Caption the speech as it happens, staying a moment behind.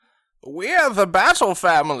We're the Battle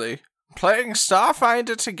Family. Playing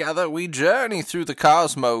Starfinder together, we journey through the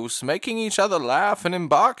cosmos, making each other laugh and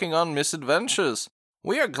embarking on misadventures.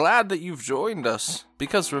 We are glad that you've joined us,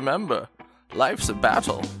 because remember, life's a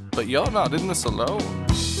battle, but you're not in this alone.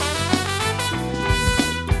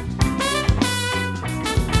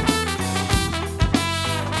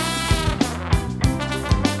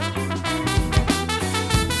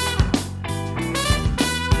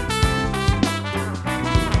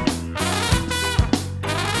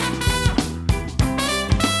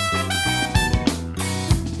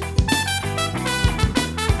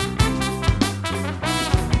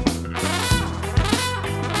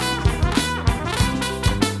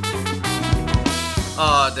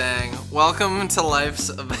 Oh, dang. Welcome to Life's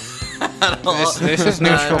a Battle. This is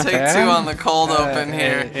Neutral Take Bad. two on the cold open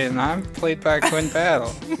here. And I'm played by Quinn Battle.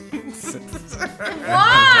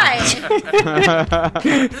 Why?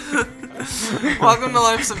 Welcome to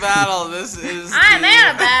Life's a Battle. This is I'm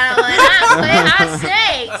Anna Battle and I'm playing Hot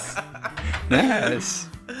Snakes. Yes.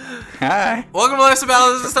 Hi. Welcome to Life's a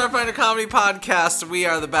Battle. This is a Starfinder comedy podcast. We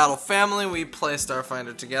are the Battle Family. We play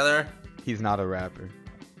Starfinder together. He's not a rapper.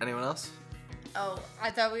 Anyone else? Oh,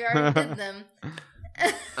 I thought we already did them.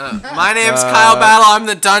 My name's Kyle Battle. I'm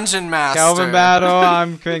the Dungeon Master. Calvin Battle,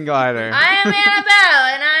 I'm Finn Glider. I am Anna Battle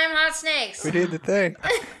and I'm Hot Snakes. We did the thing.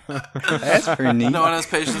 That's pretty neat. No one has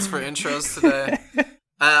patience for intros today.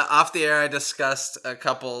 Off the air, I discussed a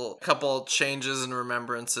couple changes and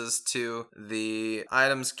remembrances to the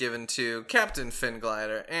items given to Captain Finn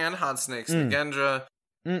Glider and Hot Snakes Nagendra.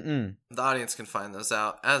 The audience can find those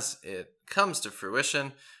out as it comes to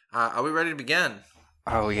fruition. Are we ready to begin?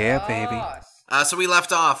 Oh, yeah, baby. So we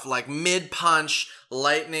left off like mid-punch,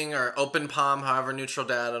 lightning or open palm, however Neutral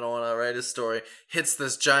Dad, I don't want to write his story, hits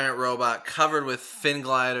this giant robot covered with Finn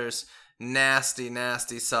Glider's nasty,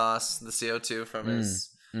 nasty sauce, the CO2 from his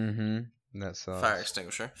That's fire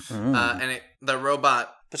extinguisher. And the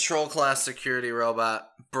robot, patrol class security robot,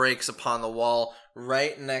 breaks upon the wall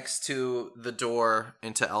right next to the door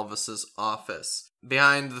into Elvis's office.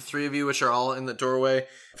 Behind the three of you, which are all in the doorway,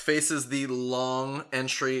 faces the long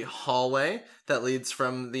entry hallway that leads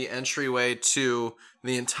from the entryway to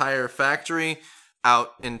the entire factory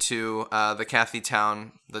out into the Cathy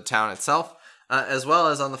town, the town itself. As well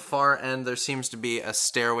as on the far end, there seems to be a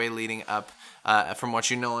stairway leading up, from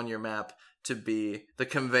what you know on your map, to be the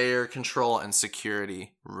conveyor control and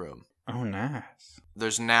security room. Oh, nice.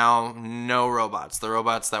 There's now no robots. The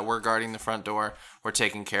robots that were guarding the front door were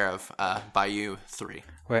taken care of by you three.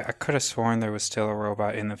 Wait, I could have sworn there was still a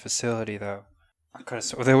robot in the facility, though. I could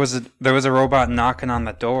have there was a robot knocking on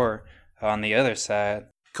the door on the other side.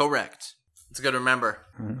 Correct. It's good to remember.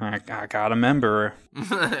 I got a member.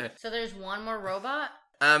 So there's one more robot?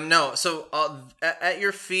 No. So at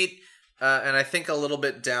your feet, and I think a little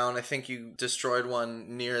bit down, I think you destroyed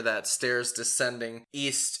one near that stairs descending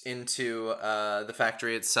east into the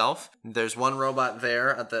factory itself. There's one robot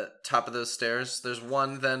there at the top of those stairs. There's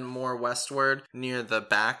one then more westward near the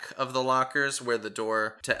back of the lockers where the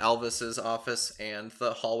door to Elvis's office and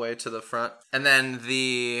the hallway to the front. And then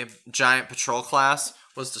the giant patrol class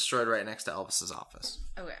was destroyed right next to Elvis's office.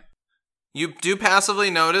 Okay. You do passively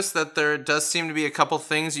notice that there does seem to be a couple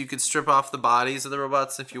things you could strip off the bodies of the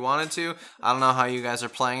robots if you wanted to. I don't know how you guys are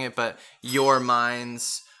playing it, but your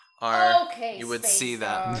minds are... Okay, you would Space see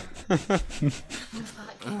that.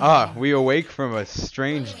 Dog. we awake from a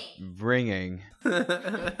strange ringing.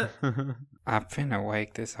 I've been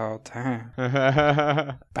awake this whole time.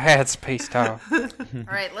 Bad Space Dog.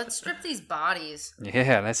 Alright, let's strip these bodies.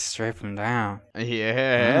 Yeah, let's strip them down.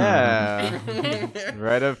 Yeah.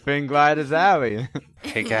 Right up Finn Glider's alley.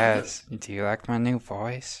 Hey, guys, do you like my new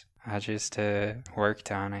voice? I just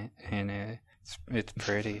worked on it, and it's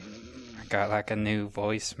pretty. I got like a new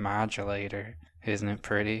voice modulator. Isn't it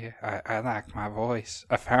pretty? I like my voice.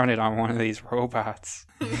 I found it on one of these robots.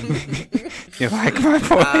 You like my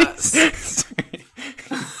voice?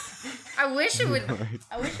 I wish it would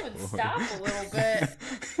stop a little bit.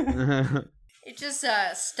 It just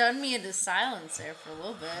stunned me into silence there for a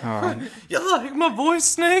little bit. Oh, You like my voice,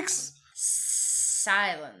 Snakes?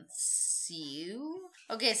 Silence you?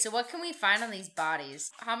 Okay, so what can we find on these bodies?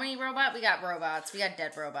 How many robots? We got robots. We got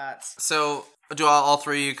dead robots. So, do all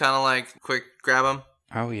three of you kind of like quick grab them?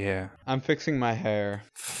 oh yeah. I'm fixing my hair.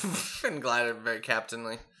 Finn Glider very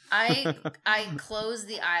captainly. I closed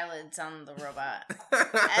the eyelids on the robot.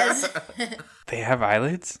 As They have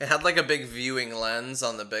eyelids? It had like a big viewing lens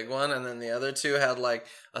on the big one, and then the other two had like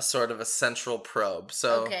a sort of a central probe.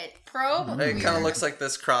 So okay, probe. it kind of looks like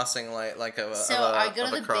this crossing light, like I go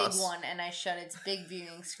to the cross. big one and I shut its big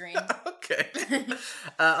viewing screen. Okay.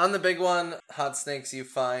 On the big one, Hot Snakes, you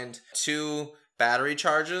find 2 battery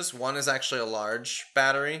charges. One is actually a large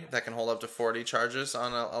battery that can hold up to 40 charges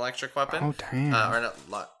on an electric weapon. Oh, damn. Or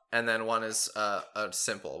not, and then one is a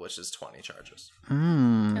simple, which is 20 charges.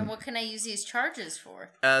 And what can I use these charges for?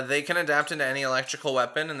 They can adapt into any electrical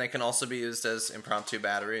weapon, and they can also be used as impromptu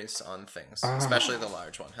batteries on things. Especially the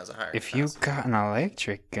large one has a higher If capacity. you got an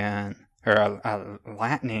electric gun, or a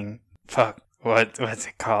lightning, what's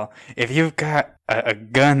it called? If you've got a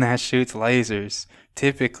gun that shoots lasers,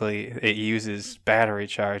 typically it uses battery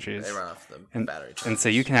charges. They run off the battery charges. And so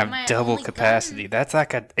you can have My double only capacity. gun. That's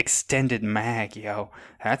like an extended mag, yo.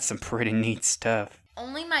 That's some pretty neat stuff.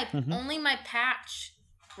 Only my patch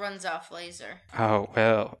runs off laser. Oh,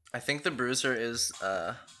 well. I think the Bruiser is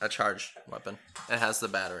a charged weapon. It has the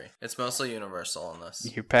battery. It's mostly universal on this.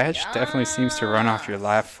 Your patch definitely seems to run off your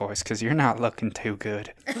life force because you're not looking too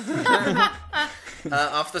good.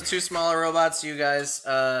 Off the 2 smaller robots, you guys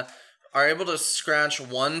are able to scratch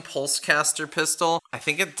 1 pulse caster pistol. I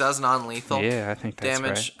think it does non-lethal Yeah, I think that's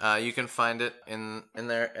damage. right. You can find it in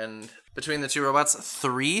there. And between the 2 robots,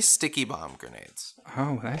 3 sticky bomb grenades.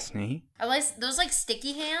 Oh, that's neat. I like those like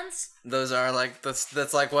sticky hands. Those are like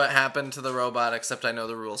that's like what happened to the robot, except I know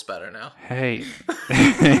the rules better now. Hey.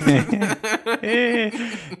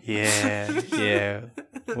 yeah.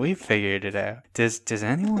 We figured it out. Does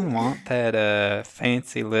anyone want that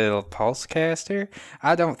fancy little pulse caster?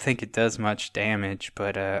 I don't think it does much damage,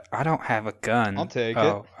 but I don't have a gun. I'll take it.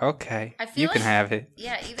 Oh, okay. I feel You can like- have it.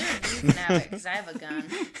 Yeah, either of you can have it because I have a gun.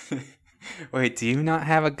 Wait, do you not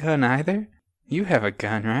have a gun either? You have a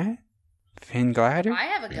gun, right? Finn Glider? I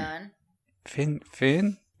have a gun.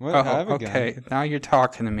 Finn? What? Oh, I have a gun. okay. Now you're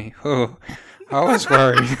talking to me. Oh, I was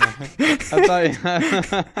worried. I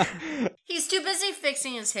thought He's too busy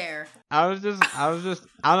fixing his hair. I was just I don't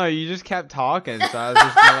know, you just kept talking, so I was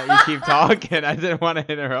just gonna let you keep talking. I didn't want to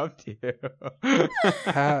interrupt you.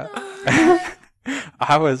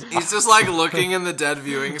 I was. He's just like looking in the dead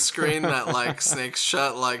viewing screen that like Snakes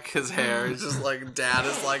shut like his hair. He's just like Dad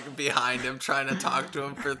is like behind him trying to talk to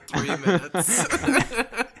him for 3 minutes.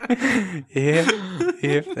 Yeah,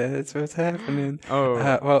 if that's what's happening. Oh.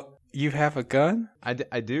 Well, you have a gun? I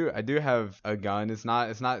do have a gun. It's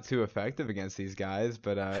not too effective against these guys,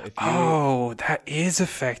 but if you Oh, that is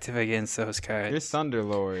effective against those you're guys.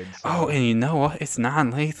 Thunderlords. Oh, and you know what? It's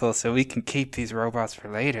non-lethal, so we can keep these robots for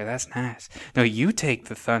later. That's nice. No, you take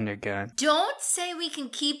the thunder gun. Don't say we can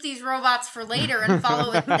keep these robots for later and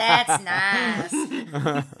follow it. That's nice.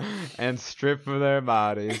 And strip of their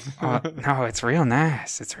bodies. No, it's real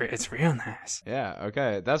nice. It's real nice. Yeah,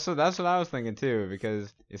 okay. That's what I was thinking too,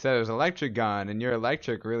 because you said it was electric gun, and your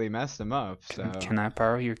electric really messed him up. So Can I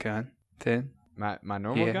borrow your gun, Finn? my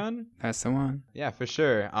normal Yeah. gun? That's the one. Yeah, for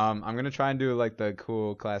sure. I'm gonna try and do like the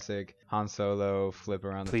cool classic Han Solo flip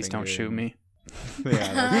around. Please the don't finger shoot and- me.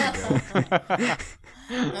 Yeah. That's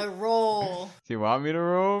A roll. Do you want me to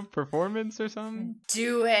roll performance or something?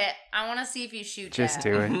 Do it. I want to see if you shoot Just Dad.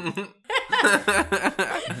 do it.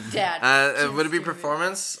 Dad. Would it be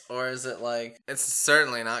performance, or is it like it's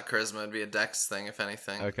certainly not charisma? It'd be a dex thing, if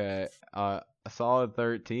anything. Okay. A solid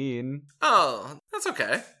 13. Oh, that's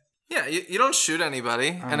okay. Yeah, you don't shoot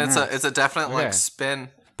anybody, and it's nice. a definite Okay. like spin,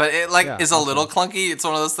 but it like Yeah, is a awesome. little clunky. It's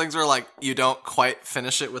one of those things where like you don't quite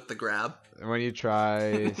finish it with the grab. When you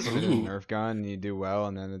try spin a Nerf gun, you do well,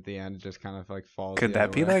 and then at the end, it just kind of like falls. Could the that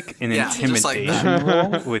other be way. like an Yeah, just like intimidation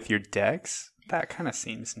roll with your dex? That kind of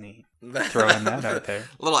seems neat. Throwing that out there.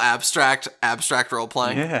 Little abstract role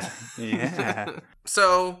playing. Yeah.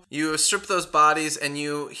 So you strip those bodies, and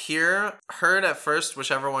you heard at first,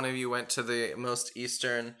 whichever one of you went to the most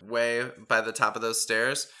eastern way by the top of those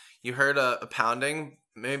stairs, you heard a pounding.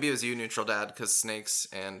 Maybe it was you, Neutral Dad, because Snakes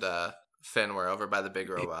and Finn were over by the big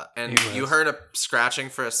robot. And it you was. heard a scratching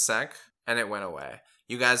for a sec, and it went away.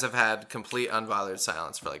 You guys have had complete unbothered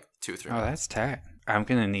silence for like 2-3 Oh, minutes. that's tight. I'm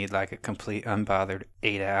gonna need like a complete unbothered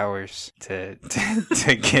 8 hours to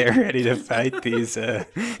get ready to fight these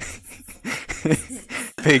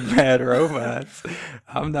big bad robots.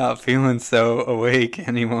 I'm not feeling so awake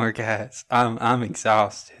anymore, guys. I'm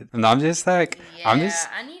exhausted, and I'm just like Yeah, I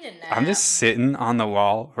need a nap. I'm just sitting on the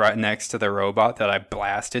wall right next to the robot that I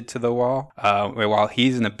blasted to the wall. While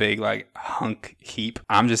he's in a big like hunk heap,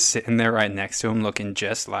 I'm just sitting there right next to him, looking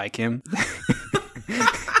just like him.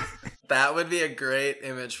 That would be a great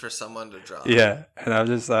image for someone to draw. Yeah, and I'm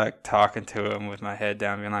just like talking to him with my head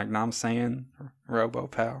down, being like, "No, I'm saying,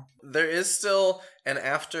 Robo-Pal." There is still, and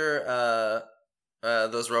after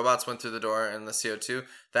those robots went through the door in the CO2,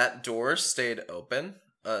 that door stayed open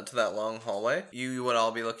to that long hallway. You would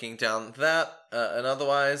all be looking down that, and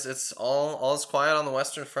otherwise it's all is quiet on the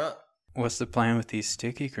Western Front. What's the plan with these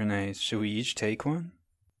sticky grenades? Should we each take one?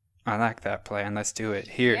 I like that plan. Let's do it.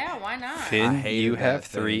 Here, Yeah, why not? Finn, hated you that have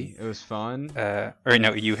thing. 3. It was fun. Or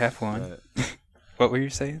no, you have 1. But What were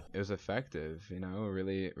you saying? it was effective,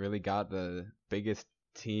 really got the biggest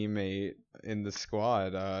teammate in the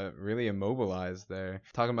squad really immobilized there.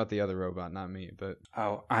 Talking about the other robot, not me, but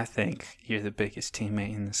Oh, I think you're the biggest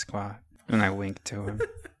teammate in the squad. And I winked to him.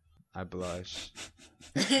 I blush.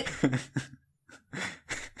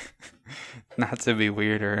 Not to be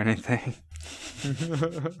weird or anything.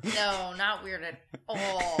 No, not weird at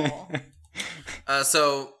all.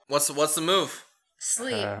 So what's the move?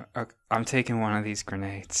 Sleep. I'm taking one of these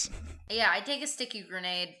grenades. Yeah, I take a sticky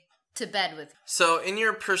grenade to bed with. So in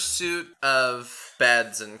your pursuit of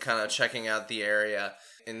beds and kind of checking out the area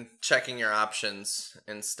and checking your options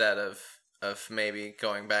instead of maybe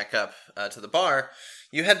going back up to the bar,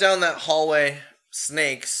 you head down that hallway,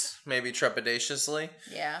 snakes, maybe trepidatiously.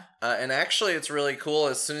 Yeah. And actually it's really cool.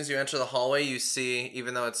 As soon as you enter the hallway, you see,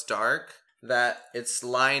 even though it's dark, that it's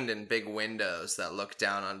lined in big windows that look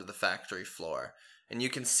down onto the factory floor. And you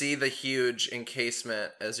can see the huge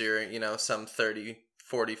encasement as you're, some 30,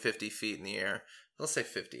 40, 50 feet in the air. Let's say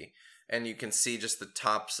 50. And you can see just the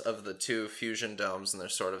tops of the 2 fusion domes, and they're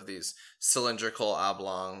sort of these cylindrical,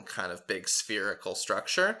 oblong, kind of big spherical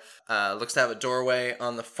structure. Looks to have a doorway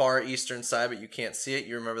on the far eastern side, but you can't see it.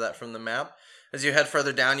 You remember that from the map. As you head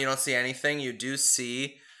further down, you don't see anything. You do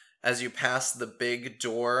see, as you pass the big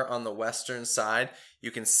door on the western side,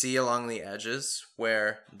 you can see along the edges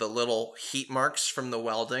where the little heat marks from the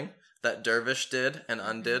welding that Dervish did and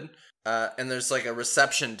undid. And there's like a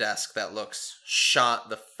reception desk that looks shot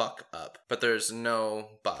the fuck up, but there's no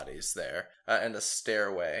bodies there, and a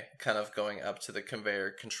stairway kind of going up to the conveyor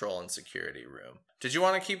control and security room. Did you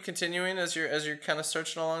want to keep continuing as you're kind of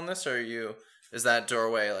searching along this, or is that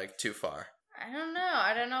doorway like too far? I don't know.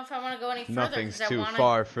 I don't know if I want to go any further. Nothing's 'cause I too wanna...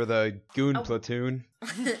 far for the goon platoon.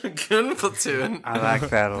 Goon platoon. I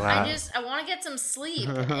like that a lot. I want to get some sleep.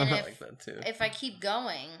 And I like that too. if I keep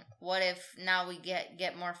going, what if now we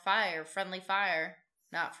get more fire, friendly fire,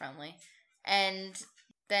 not friendly, and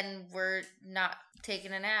then we're not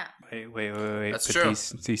taking a nap. Wait. That's but true.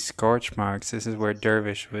 These scorch marks, this is where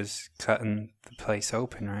Dervish was cutting the place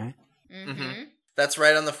open, right? Mm-hmm. That's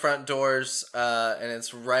right on the front doors, and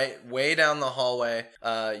it's right way down the hallway.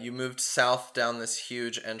 You moved south down this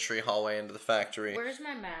huge entry hallway into the factory. Where's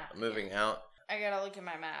my map? Moving out. I gotta look at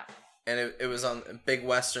my map. And it was on a big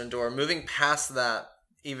western door. Moving past that,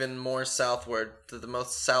 even more southward, to the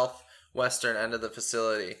most southwestern end of the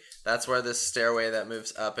facility. That's where this stairway that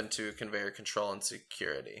moves up into conveyor control and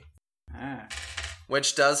security. Ah.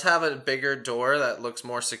 Which does have a bigger door that looks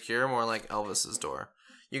more secure, more like Elvis's door.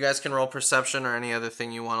 You guys can roll perception or any other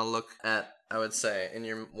thing you want to look at, I would say, in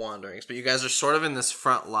your wanderings. But you guys are sort of in this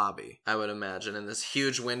front lobby, I would imagine, in this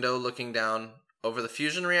huge window looking down over the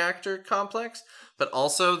fusion reactor complex, but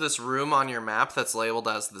also this room on your map that's labeled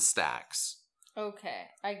as the stacks. Okay,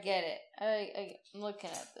 I get it. I'm looking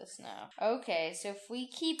at this now. Okay, so if we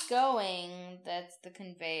keep going, that's the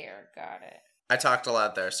conveyor. Got it. I talked a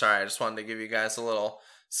lot there. Sorry, I just wanted to give you guys a little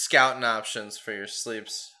scouting options for your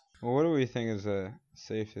sleeps. Well, what do we think is the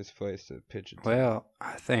safest place to pitch it to? Well,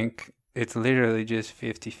 I think it's literally just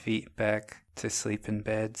 50 feet back to sleeping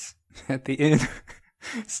beds at the inn.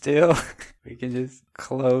 Still, we can just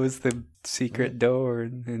close the secret door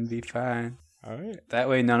and be fine. All right. That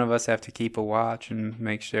way none of us have to keep a watch and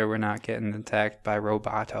make sure we're not getting attacked by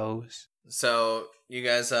robotos. So, you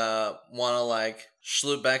guys want to,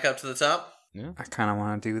 schloop back up to the top? Yeah. I kind of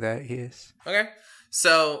want to do that, yes. Okay.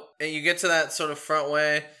 So, you get to that sort of front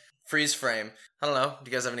way, freeze frame. I don't know. Do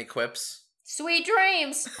you guys have any quips? Sweet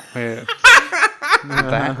dreams. Well,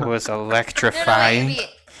 that was No, electrifying.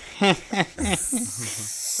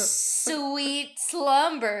 Sweet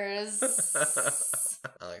slumbers.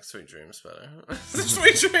 I like sweet dreams better.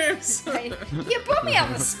 Sweet dreams! You put me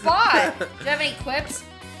on the spot. Do you have any quips?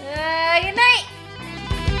 Good night.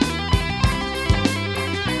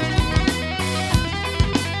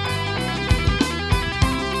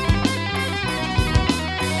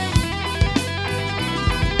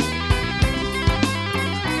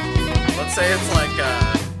 Let's say it's like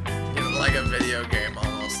a video game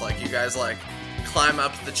almost. Like you guys climb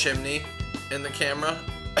up the chimney in the camera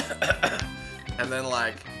and then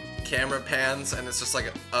camera pans, and it's just like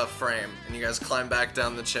a frame, and you guys climb back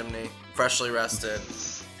down the chimney, freshly rested,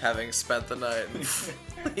 having spent the night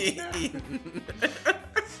eaten.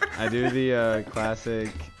 I do the classic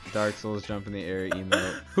Dark Souls jump in the air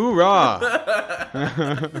emote. Hoorah!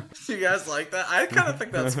 You guys like that? I kind of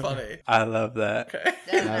think that's funny. I love that.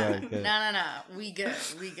 Okay. No. We good.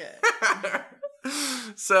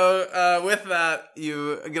 So, with that,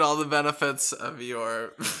 you get all the benefits of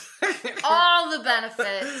your All the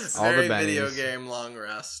benefits. All the very bennies. video game long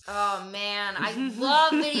rest. Oh man, I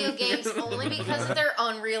love video games only because of their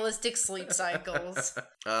unrealistic sleep cycles.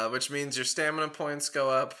 Which means your stamina points go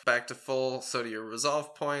up back to full, so do your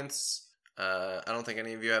resolve points. I don't think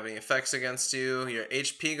any of you have any effects against you. Your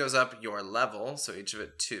HP goes up your level, so each of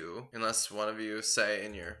it 2. Unless one of you, say,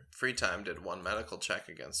 in your free time did 1 medical check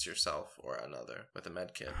against yourself or another with a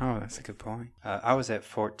med kit. Oh, that's a good point. I was at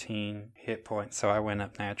 14 hit points, so I went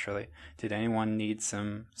up naturally. Did anyone need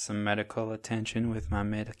some medical attention with my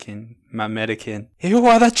Medican? You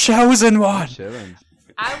are the chosen one! Chilling.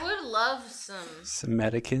 I would love some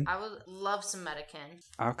Medican? I would love some Medican.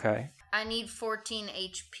 Okay. I need 14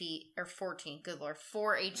 HP, or 14, good lord,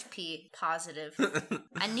 4 HP positive.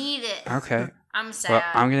 I need it. Okay. I'm sad. Well,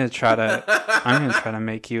 I'm gonna try to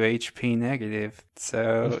make you HP negative.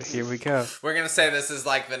 So here we go. We're gonna say this is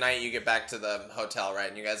like the night you get back to the hotel, right?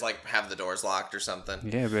 And you guys like have the doors locked or something.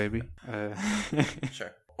 Yeah, baby.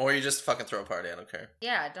 Sure. Or you just fucking throw a party, I don't care.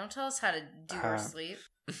 Yeah, don't tell us how to do our sleep.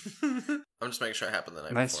 I'm just making sure it happened the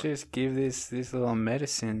night Let's before. just give this little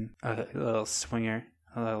medicine a little swinger,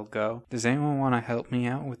 a little go. Does anyone want to help me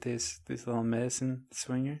out with this little medicine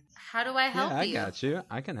swinger? How do I help Yeah, I you? got you.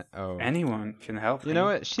 I can. Oh. Anyone can help. You know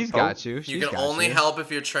me. what? She's Both- got you. You can only help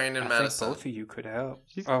if you're trained in I medicine. think both of you could help.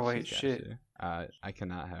 She's got shit. you. I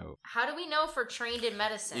cannot help. How do we know if we're trained in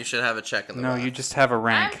medicine? You should have a check in the No, box. you just have a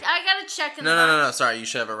rank. I got to check in the No. box. Sorry, you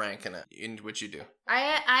should have a rank in it, in which you do.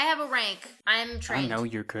 I have a rank. I'm I trained. know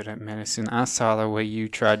you're good at medicine. I saw the way you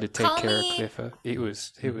tried to take Call care me- of Cliffa. It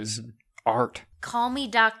was art. Call me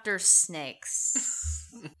Dr.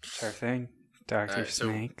 Snakes. Sure thing, Doctor Alright, so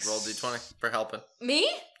Snakes. roll d20 for helping. Me?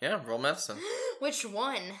 Yeah, roll medicine. Which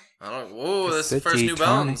one? I don't. Whoa, It's this is the first new D20.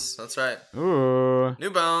 bones. That's right. Ooh. New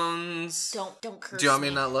bones. Don't curse Do you want me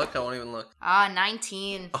to not look? I won't even look.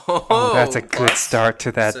 19. Oh, that's a good plus start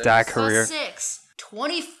to that 6. die Plus career. 6.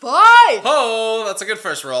 25! Oh, that's a good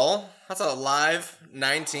first roll. That's a live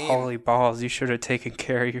 19. Holy balls! You should have taken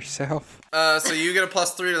care of yourself. So you get a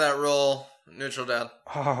 +3 to that roll, neutral dad.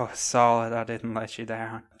 Oh, solid! I didn't let you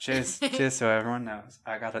down. Just so everyone knows,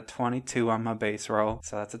 I got a 22 on my base roll,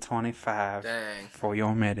 so that's a 25 Dang, for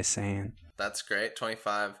your medicine. that's great.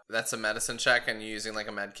 25. That's a medicine check, and you're using like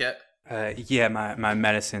a med kit, Yeah, my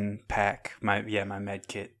medicine pack, my med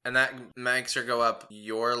kit. and that makes her go up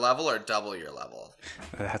your level or double your level.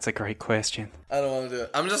 That's a great question. I don't want to do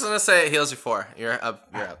it. I'm just gonna say it heals you 4. You're up.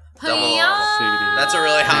 You're up. Double your Hi-ya! level. That's a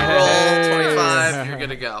really hot roll. 25. You're good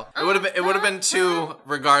to go. It would have been 2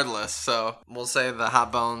 regardless. So we'll say the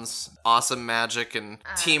hot bones, awesome magic, and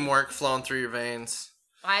teamwork flowing through your veins.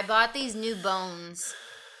 I bought these new bones.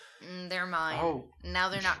 They're mine. Oh. Now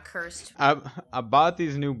they're not cursed. I bought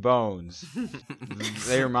these new bones.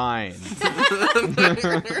 They're mine.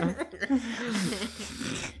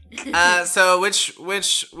 So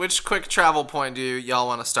which quick travel point do y'all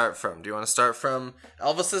want to start from? Do you want to start from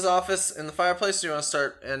Elvis's office in the fireplace, or do you want to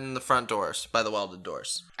start in the front doors by the welded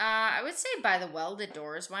doors? I would say by the welded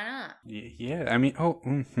doors. Why not? Yeah, I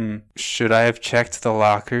mean, should I have checked the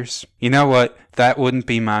lockers? You know what? That wouldn't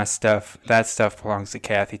be my stuff. That stuff belongs to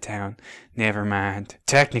Kathy Town. Never mind.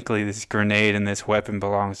 Technically, this grenade and this weapon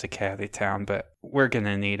belongs to Kathy Town, but we're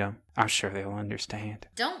gonna need them. I'm sure they'll understand.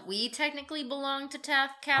 Don't we technically belong to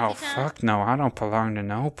Kathy Oh, Town? fuck no. I don't belong to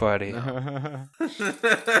nobody.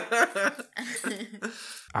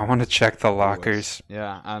 I want to check the lockers.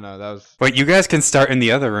 Yeah, I know. That was. But you guys can start in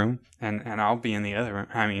the other room, and I'll be in the other room.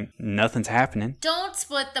 I mean, nothing's happening. Don't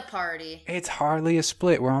split the party. It's hardly a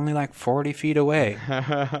split. We're only like 40 feet away.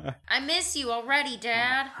 I miss you already,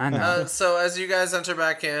 Dad. I know. So as you guys enter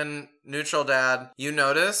back in, neutral dad, you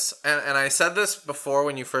notice, and I said this before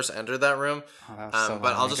when you first entered that room, Oh, that was so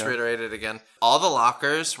but long I'll just ago. reiterate it again. All the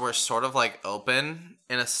lockers were sort of like open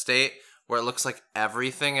in a state where it looks like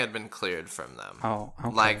everything had been cleared from them. Oh,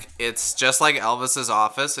 okay. Like, it's just like Elvis's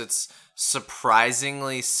office. It's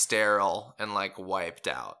surprisingly sterile and like wiped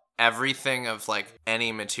out. Everything of like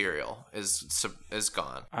any material is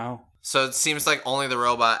gone. Oh, So it seems like only the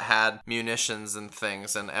robot had munitions and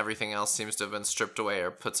things, and everything else seems to have been stripped away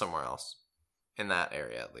or put somewhere else. In that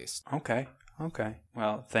area, at least. okay.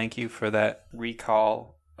 Well, thank you for that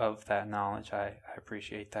recall of that knowledge. I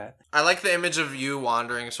appreciate that. I like the image of you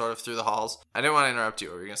wandering sort of through the halls. I didn't want to interrupt you.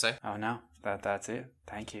 What were you going to say? Oh no, that's it.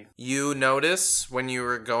 Thank you. You notice when you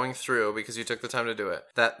were going through, because you took the time to do it,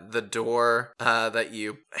 that the door that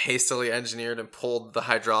you hastily engineered and pulled the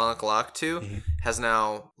hydraulic lock to has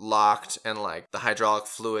now locked, and like the hydraulic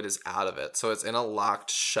fluid is out of it. So it's in a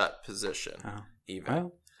locked shut position. Oh. Even.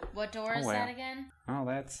 Well, What door is that again? oh,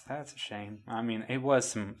 that's a shame. I mean, it was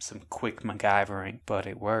some quick MacGyvering, but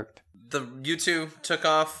it worked. You two took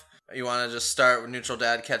off. You want to just start when Neutral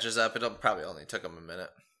Dad catches up? It'll probably only took him a minute.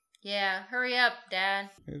 Yeah, hurry up, Dad.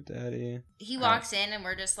 Hey, Daddy. He walks in and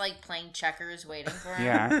we're just like playing checkers waiting for him.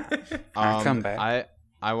 Yeah, I'll come back.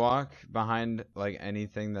 I walk behind like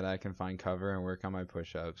anything that I can find cover and work on my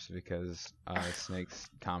push-ups because Snake's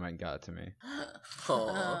comment got to me.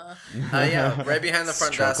 Oh, yeah, right behind the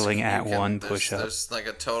front desk. Struggling at one push-up. There's like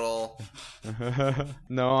a total.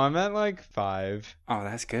 No, I'm at like 5. Oh,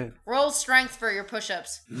 that's good. Roll strength for your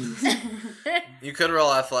push-ups. You could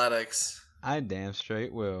roll athletics. I damn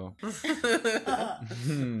straight will. That's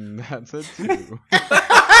a 2.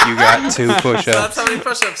 You got 2 push-ups. So that's how many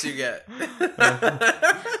push-ups you get.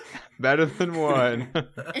 Better than 1.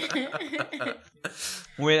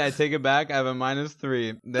 Wait, I take it back. I have a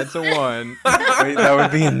 -3. That's a 1. Wait, that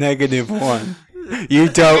would be a -1. You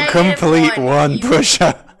don't complete one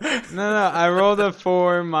push-up. No, I rolled a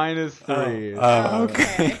 4 -3. Oh,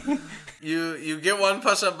 okay. You get one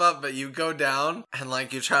push-up up, but you go down, and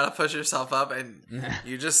like you try to push yourself up, and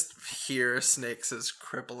you just hear Snakes'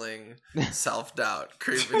 crippling self-doubt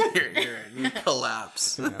creep into your ear, and you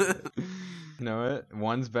collapse. You know it?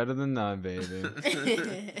 One's better than none, baby.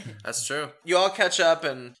 That's true. You all catch up,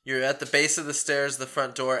 and you're at the base of the stairs, the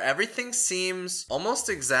front door. Everything seems almost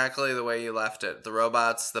exactly the way you left it. The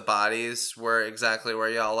robots, the bodies were exactly where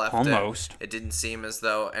y'all left it. Almost. It didn't seem as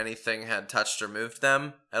though anything had touched or moved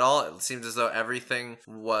them at all. It seemed as though everything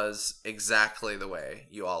was exactly the way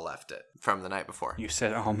you all left it from the night before. You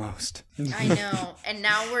said almost. I know. And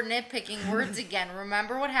now we're nitpicking words again.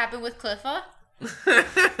 Remember what happened with Cliffa?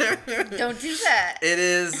 Don't do that. It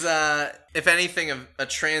is, if anything, a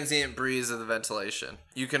transient breeze of the ventilation.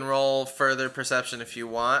 You can roll further perception if you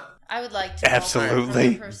want. I would like to Absolutely.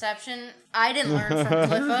 roll for perception. I didn't learn from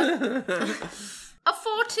Cliffa. A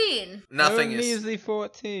 14. Nothing An is easy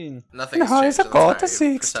 14. nothing. No, Is it's a changed to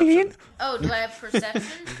 16. Oh, do I have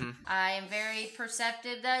perception? I am very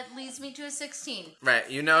perceptive. That leads me to a 16. Right.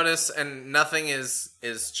 You notice, and nothing is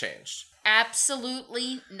changed.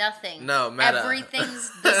 Absolutely nothing. No, meta.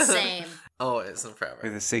 Everything's the same. Always and forever.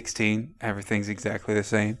 With a 16, everything's exactly the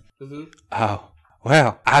same. Mm-hmm. Oh,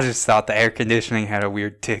 well, I just thought the air conditioning had a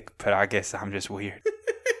weird tick, but I guess I'm just weird.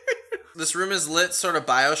 This room is lit sort of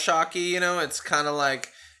Bioshocky, you know? It's kind of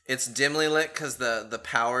like, it's dimly lit because the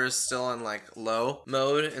power is still in like low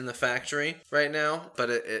mode in the factory right now.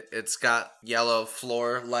 But it's got yellow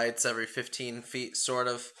floor lights every 15 feet, sort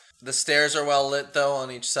of. The stairs are well lit, though,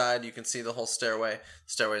 on each side. You can see the whole stairway.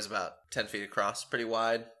 The stairway is about 10 feet across, pretty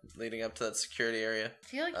wide, leading up to that security area. I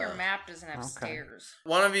feel like your map doesn't have stairs.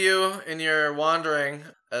 One of you, in your wandering,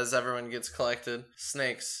 as everyone gets collected,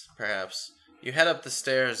 Snakes, perhaps, you head up the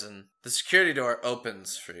stairs and the security door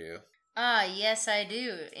opens for you. Ah, yes, I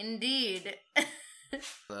do. Indeed.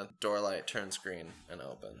 The door light turns green and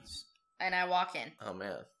opens. And I walk in. Oh,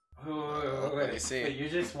 man. What do you see? You're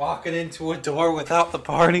just walking into a door without the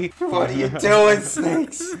party? What are you doing,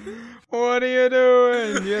 Snakes? What are you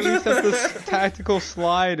doing? You at least have this tactical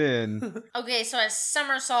slide in. Okay, so I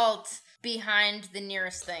somersault behind the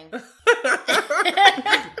nearest thing.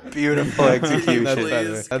 Beautiful execution.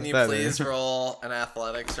 Can you please roll an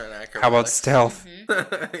athletics or an acrobatics? How about stealth?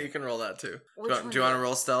 Mm-hmm. You can roll that too. Do Which you want to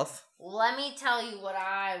roll stealth? Let me tell you what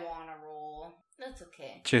I want to roll. That's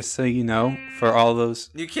okay. Just so you know, for all those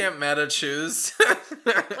You can't meta choose.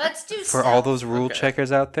 Let's do for all stealth. those rule Okay.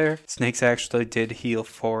 checkers out there, Snakes actually did heal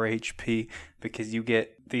 4 HP because you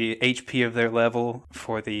get the HP of their level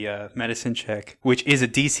for the medicine check, which is a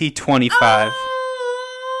DC 25,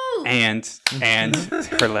 Oh! and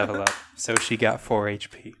her level up. So she got 4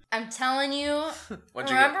 HP. I'm telling you,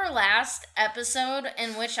 What'd you remember last episode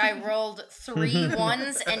in which I rolled 3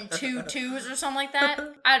 1s and 2 2s or something like that?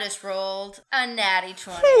 I just rolled a natty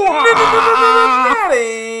 20.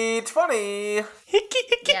 Natty 20.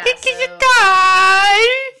 Yeah,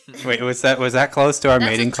 so... Wait, was that close to our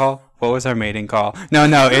That's mating a call? What was our mating call? No,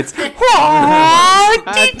 it's yeah,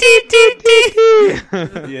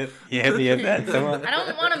 that's the one. I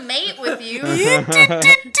don't want to mate with you.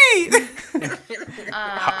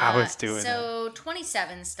 I was doing So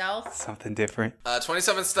 27 stealth. something different.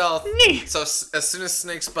 27 stealth. So as soon as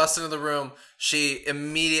Snakes busts into the room, she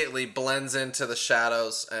immediately blends into the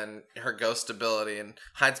shadows and her ghost ability and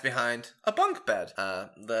hides behind a bunk bed.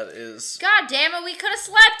 That is... God damn it, we could have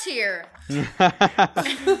slept here.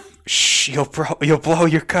 Shh, you'll blow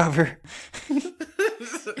your cover.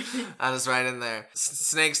 I was right in there.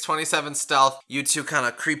 Snakes 27 stealth. You two kind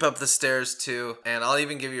of creep up the stairs too, and I'll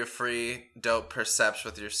even give you a free dope perception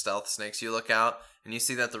with your stealth, Snakes. You look out and you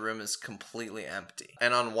see that the room is completely empty.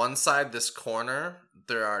 And on one side, this corner,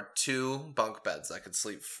 there are 2 bunk beds that could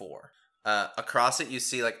sleep 4. Across it, you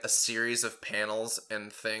see like a series of panels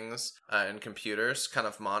and things and computers kind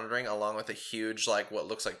of monitoring, along with a huge, like what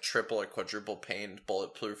looks like triple or quadruple paned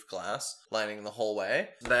bulletproof glass lining the whole way.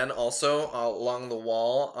 Then also along the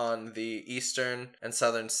wall on the eastern and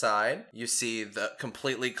southern side, you see the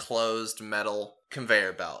completely closed metal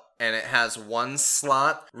conveyor belt, and it has one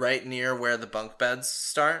slot right near where the bunk beds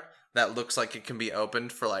start that looks like it can be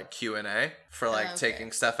opened for like Q&A for like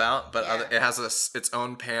taking stuff out, but Yeah. it has its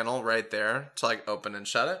own panel right there to like open and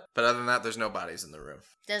shut it. But other than that, there's no bodies in the room.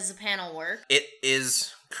 Does the panel work? It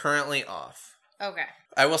is currently off. Okay.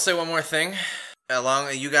 I will say one more thing.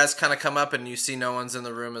 You guys kind of come up and you see no one's in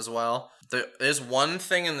the room as well. There is one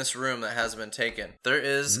thing in this room that has been taken. There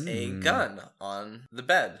is a gun on the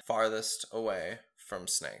bed farthest away from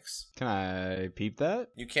Snakes. Can I peep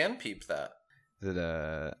that? You can peep that. Is it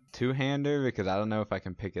a two-hander? Because I don't know if I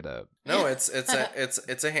can pick it up. No, it's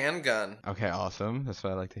a handgun. Okay, awesome. That's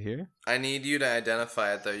what I like to hear. I need you to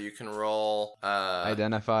identify it though. You can roll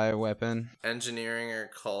Identify a weapon. engineering or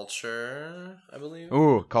culture, I believe.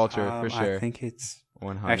 Ooh, culture for sure. I think it's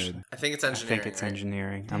 100. actually. I think it's I engineering. think it's right?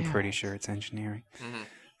 engineering. I'm pretty sure it's engineering.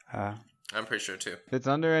 I'm pretty sure too. If it's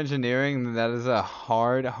under engineering, then that is a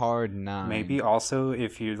hard 9. Maybe also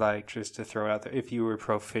if you like, just to throw it out there, if you were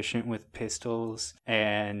proficient with pistols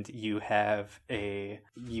and you have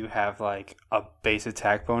like a base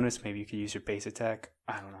attack bonus, maybe you could use your base attack.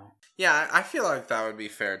 I don't know. Yeah, I feel like that would be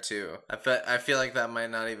fair too. I feel like that might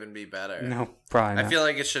not even be better. No, probably not. I feel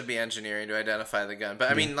like it should be engineering to identify the gun. But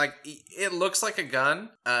I mean, like, it looks like a gun,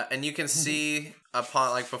 and you can see upon,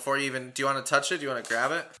 like, before you even... Do you want to touch it? Do you want to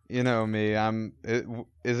grab it? You know me.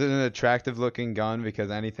 Is it an attractive looking gun? Because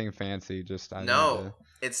anything fancy, just... No,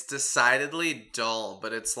 it's decidedly dull,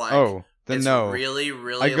 but it's like... Oh, then it's no. really,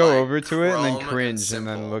 really, I go like, over to it and then chrome cringe and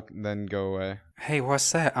then simple. then go away. Hey,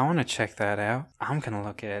 what's that? I want to check that out. I'm gonna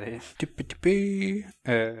look at it.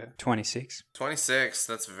 26. 26,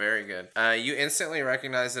 that's very good. You instantly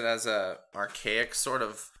recognize it as a archaic sort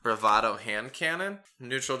of bravado hand cannon.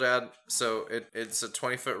 Neutral Dad, so it's a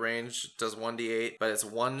 20-foot range, does 1d8, but it's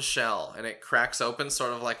one shell, and it cracks open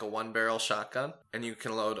sort of like a one-barrel shotgun, and you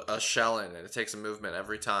can load a shell in, and it takes a movement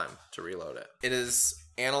every time to reload it. It is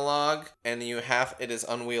analog, and it is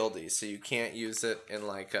unwieldy, so you can't use it in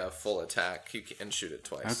like a full attack. You can shoot it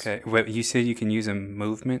twice. Okay. Wait, you said you can use a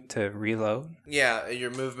movement to reload? Yeah,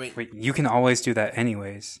 your movement. Wait, you can always do that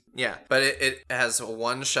anyways. Yeah, but it has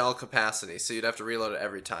one shell capacity, so you'd have to reload it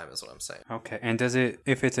every time, is what I'm saying. Okay. And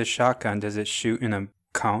if it's a shotgun, does it shoot in a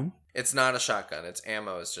cone? It's not a shotgun. Its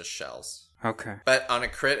ammo is just shells. Okay. But on a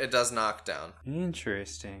crit, it does knock down.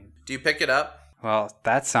 Interesting. Do you pick it up? Well,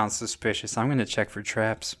 that sounds suspicious. I'm gonna check for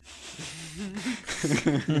traps.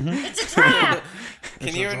 It's a trap!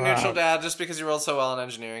 Can you, Neutral Dad, just because you rolled so well in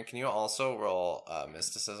engineering, can you also roll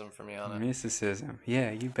mysticism for me on it? Mysticism. Yeah,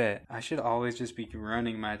 you bet. I should always just be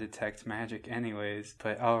running my detect magic anyways,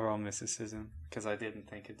 but I'll roll mysticism because I didn't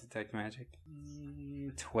think of detect magic.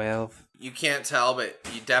 12. You can't tell, but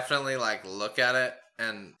you definitely like look at it,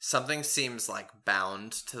 and something seems like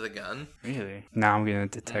bound to the gun. Really? Now I'm gonna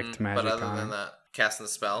detect magic But other on than it. that, casting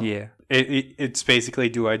the spell? Yeah. It's basically,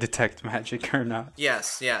 do I detect magic or not?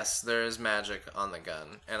 Yes, there is magic on the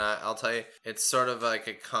gun. And I'll tell you, it's sort of like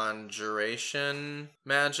a conjuration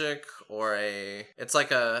magic, or it's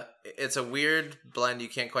a weird blend. You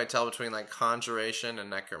can't quite tell between like conjuration and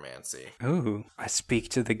necromancy. Ooh, I speak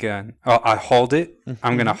to the gun. Oh, I hold it.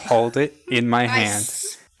 I'm gonna hold it in my hand.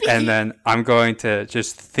 And then I'm going to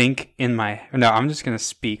just think I'm just going to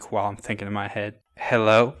speak while I'm thinking in my head.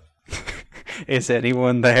 Hello? Is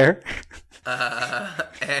anyone there?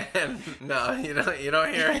 And no, you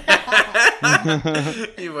don't hear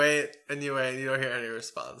it. You wait, you don't hear any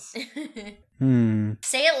response.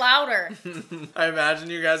 Say it louder. I imagine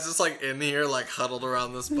you guys just like in here, like huddled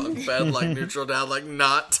around this bunk bed, like Neutral Dad, like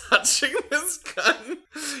not touching this gun.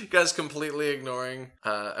 You guys completely ignoring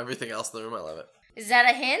everything else in the room. I love it. Is that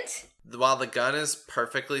a hint? While the gun is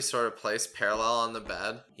perfectly sort of placed parallel on the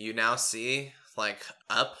bed, you now see like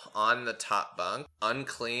up on the top bunk,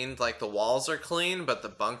 uncleaned. Like the walls are clean, but the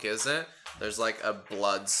bunk isn't. There's like a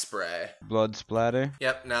blood spray. Blood splatter.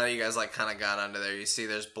 Yep, now that you guys like kind of got under there, you see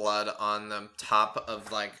there's blood on the top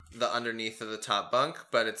of like the underneath of the top bunk,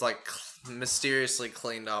 but it's like mysteriously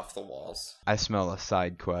cleaned off the walls. I smell a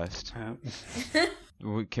side quest.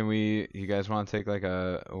 Can we? You guys want to take like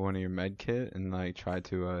one of your med kit and like try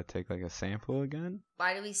to take like a sample again?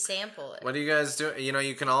 Why do we sample it? What do you guys do? You know,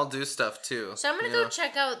 you can all do stuff too. So I'm gonna go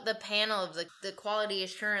check out the panel of the quality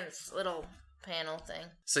assurance little panel thing.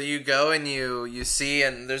 So you go and you see,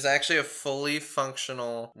 and there's actually a fully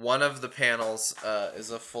functional, one of the panels is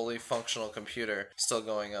a fully functional computer still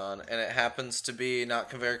going on, and it happens to be not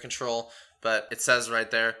conveyor control, but it says right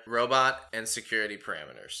there, robot and security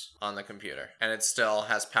parameters on the computer, and it still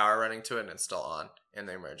has power running to it, and it's still on in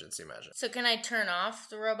the emergency measure. So can I turn off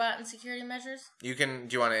the robot and security measures? You can,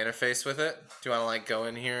 do you want to interface with it? Do you want to like go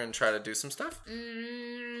in here and try to do some stuff?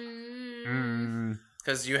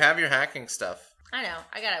 Because you have your hacking stuff. I know.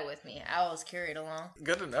 I got it with me. I always carry it along.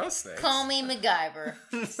 Good to know, Snake. Call me MacGyver.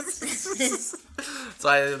 It's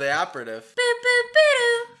like the operative. Boop, boop,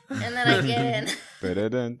 boop. And then I get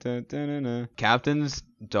in. Captain's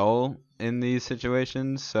dull in these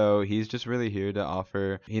situations, so he's just really here to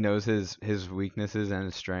offer. He knows his weaknesses and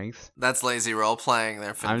his strengths. That's lazy role playing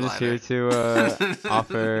there, Finn I'm just here to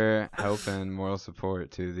offer help and moral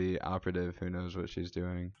support to the operative who knows what she's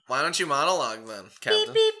doing. Why don't you monologue then,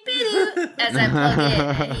 Captain? beep, beep, beep, beep, as I plug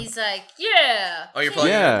in, and he's like, yeah. Oh, you're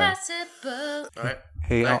plugging Yeah. in? All right.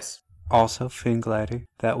 Hey, Nice. also, Finn Glider,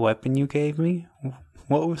 that weapon you gave me,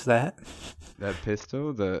 what was that? That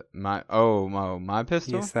pistol, my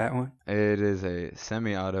pistol? Yes, that one. It is a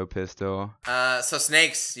semi-auto pistol. So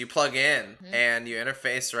Snakes, you plug in and you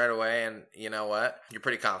interface right away, and you know what? You're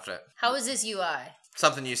pretty confident. How is this UI?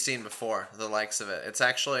 Something you've seen before, the likes of it. It's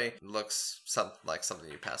actually looks like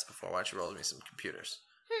something you passed before. Why don't you roll me some computers?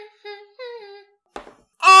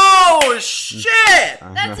 Oh shit!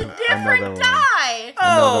 That's a Another different one. die!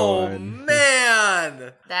 Oh Another one.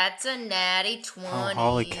 man! That's a natty 20. Oh,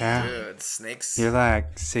 holy cow. Dude, Snakes. You're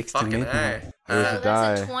like 6 to Fucking midnight. A. There's So a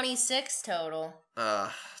that's a die. 26 total.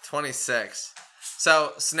 26.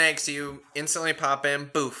 So, Snakes, you instantly pop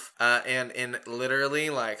in, boof, and in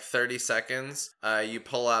literally like 30 seconds, you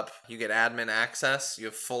pull up, you get admin access, you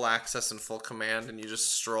have full access and full command, and you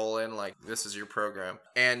just stroll in like this is your program.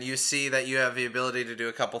 And you see that you have the ability to do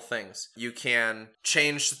a couple things. You can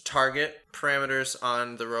change the target parameters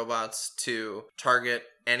on the robots to target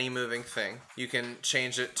any moving thing. You can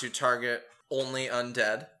change it to target only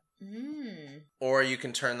undead, or you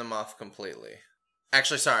can turn them off completely.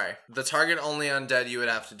 Actually, sorry. The target only undead, you would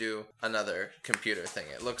have to do another computer thing.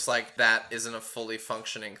 It looks like that isn't a fully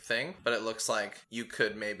functioning thing, but it looks like you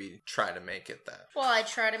could maybe try to make it that. Well, I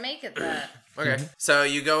try to make it that. Okay. So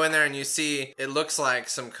you go in there and you see it looks like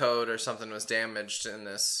some code or something was damaged in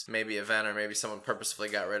this maybe event, or maybe someone purposefully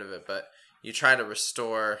got rid of it, but you try to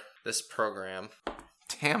restore this program.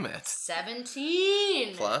 Damn it.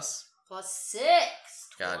 17. Plus? Plus 6.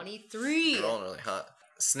 God. 23. You're rolling really hot.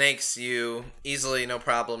 Snakes, you easily, no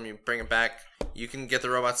problem, you bring it back. You can get the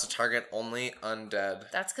robots to target only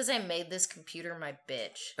undead. That's because I made this computer my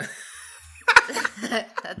bitch.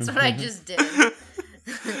 That's what I just did.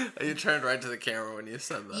 You turned right to the camera when you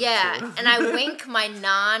said that. Yeah, too. and I wink my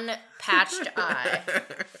non-patched eye.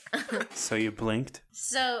 So you blinked?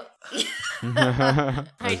 So, I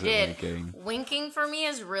I did. Winking. Winking for me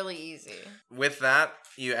is really easy. With that,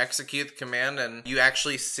 you execute the command and you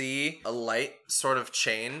actually see a light sort of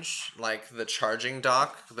change, like the charging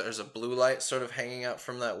dock. There's a blue light sort of hanging out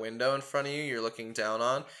from that window in front of you you're looking down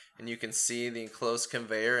on, and you can see the enclosed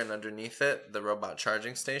conveyor, and underneath it, the robot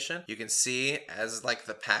charging station. You can see, as like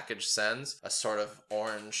the package sends, a sort of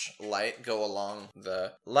orange light go along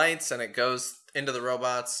the lights, and it goes into the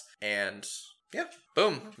robots, and yeah,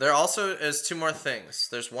 boom. There also is 2 more things.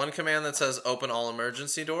 There's one command that says open all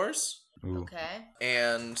emergency doors, Ooh. Okay.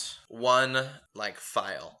 and one like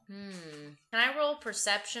file. Can I roll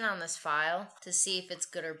perception on this file to see if it's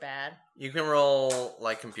good or bad? You can roll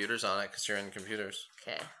like computers on it because you're in computers.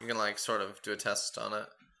 Okay. You can like sort of do a test on it.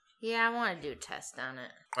 Yeah, I want to do a test on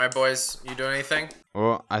it. All right, boys, you doing anything?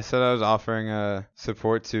 Well, I said I was offering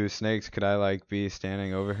support to Snakes. Could I like be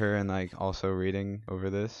standing over her and like also reading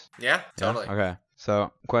over this? Yeah, totally. Yeah? Okay.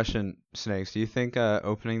 So, question, Snakes, do you think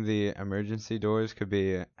opening the emergency doors could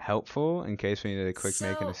be helpful in case we need to quick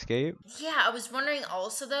make an escape? Yeah, I was wondering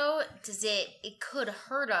also though, it could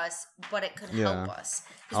hurt us, but it could help us.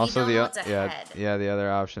 'Cause Also, we don't know what's ahead. the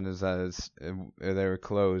other option is that they were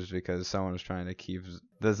closed because someone was trying to keep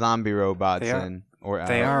the zombie robots They are- in or out.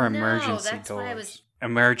 They are No, emergency that's what I doors. was-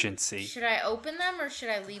 emergency. Should I open them or should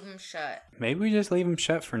I leave them shut? Maybe we just leave them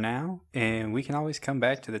shut for now, and we can always come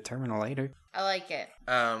back to the terminal later. I like it.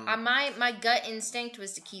 My gut instinct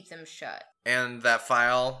was to keep them shut. And that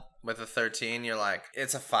file with the 13, you're like,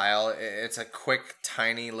 it's a file. It's a quick,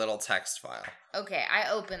 tiny little text file. Okay,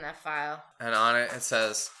 I open that file. And on it, it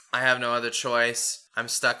says, I have no other choice. I'm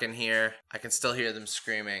stuck in here. I can still hear them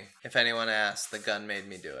screaming. If anyone asks, the gun made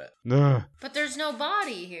me do it. But there's no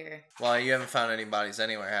body here. Well, you haven't found any bodies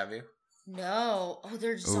anywhere, have you? No. Oh,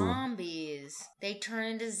 they're zombies. They turn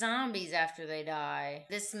into zombies after they die.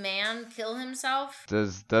 This man kill himself?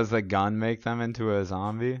 Does the gun make them into a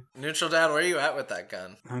zombie? Neutral Dad, where are you at with that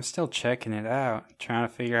gun? I'm still checking it out, trying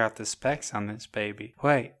to figure out the specs on this baby.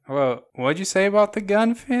 Wait, whoa, what'd you say about the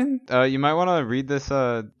gun, Finn? You might want to read this.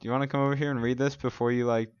 You want to come over here and read this before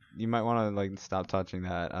you You might want to stop touching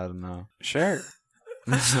that. I don't know. Sure.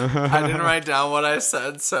 I didn't write down what I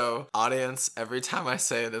said, so audience, every time I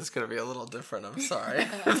say it, it's going to be a little different. I'm sorry.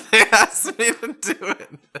 They asked me to do it.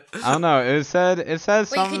 I don't know. It says Wait,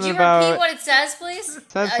 something could you about... repeat what it says, please?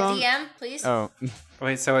 DM, please. Oh.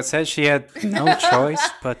 Wait, so it says she had no choice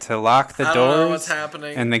but to lock the I doors? don't know what's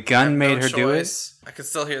happening. And the gun made her do it? I could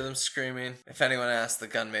still hear them screaming. If anyone asks, the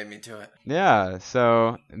gun made me do it. Yeah,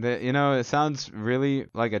 so, it sounds really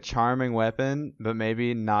like a charming weapon, but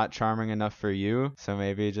maybe not charming enough for you. So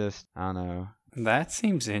maybe just, I don't know. That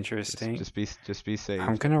seems interesting. Just be safe.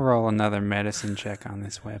 I'm going to roll another medicine check on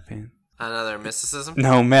this weapon. Another mysticism?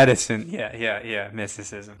 No, medicine. Yeah,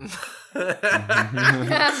 mysticism.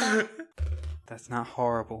 That's not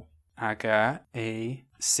horrible. I got a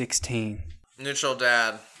 16. Neutral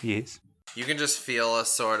Dad. Yes. You can just feel a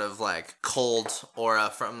sort of cold aura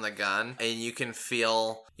from the gun, and you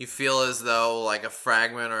feel as though a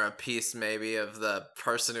fragment or a piece maybe of the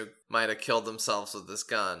person who might have killed themselves with this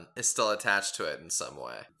gun is still attached to it in some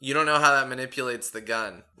way. You don't know how that manipulates the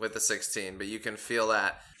gun with the 16, but you can feel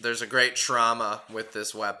that there's a great trauma with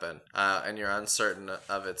this weapon, and you're uncertain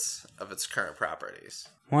of its current properties.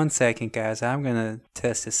 1 second, guys. I'm gonna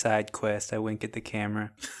test a side quest. I wink at the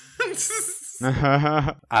camera.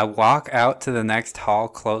 I walk out to the next hall,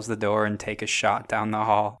 close the door, and take a shot down the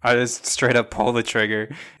hall. I just straight up pull the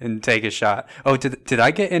trigger and take a shot. Oh, did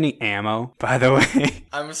I get any ammo, by the way?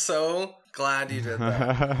 I'm so glad you did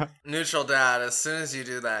that. Neutral Dad, as soon as you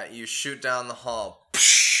do that, you shoot down the hall.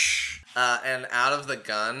 And out of the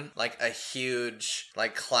gun, a huge,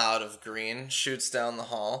 cloud of green shoots down the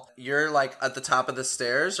hall. You're, at the top of the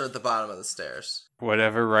stairs or at the bottom of the stairs?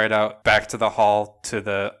 Whatever, right out back to the hall to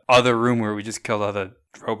the other room where we just killed all the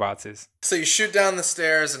robots is. So you shoot down the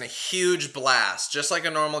stairs and a huge blast, just like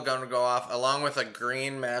a normal gun would go off, along with a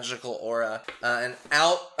green magical aura. And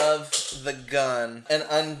out of the gun, an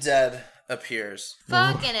undead appears.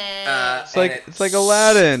 Fucking it. It's like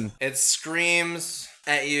Aladdin. It screams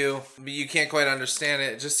at you, but you can't quite understand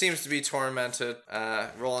it. It just seems to be tormented.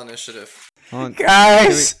 Roll initiative.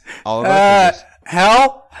 Guys! All of us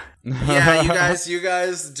Help! Yeah, you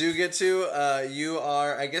guys do get to. You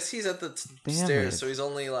are. I guess he's at the stairs, so he's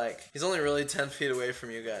only really 10 feet away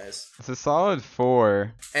from you guys. It's a solid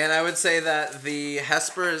 4. And I would say that the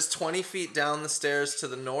Hesper is 20 feet down the stairs to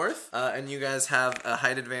the north, and you guys have a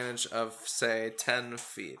height advantage of say 10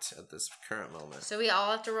 feet at this current moment. So we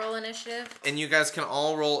all have to roll initiative. And you guys can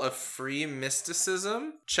all roll a free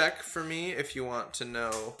mysticism check for me if you want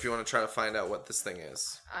to try to find out what this thing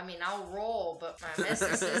is. I mean, I'll roll, but my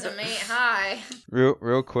mysticism ain't high.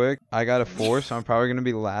 Real quick, I got a 4, so I'm probably gonna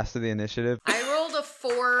be last of the initiative. I rolled a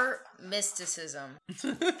 4 mysticism.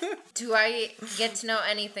 Do I get to know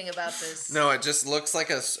anything about this? No, it just looks like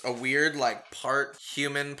a weird, part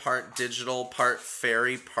human, part digital, part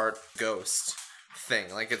fairy, part ghost thing.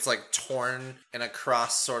 It's torn in a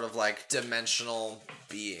cross sort of dimensional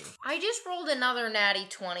being. I just rolled another natty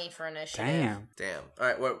 20 for initiative. Damn. All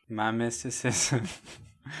right, what? My mysticism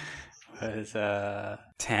was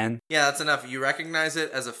 10. Yeah, that's enough. You recognize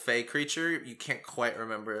it as a fae creature. You can't quite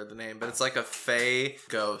remember the name, but it's like a fae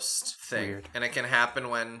ghost thing. Weird. And it can happen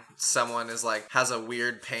when someone is has a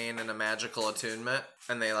weird pain in a magical attunement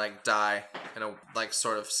and they die in a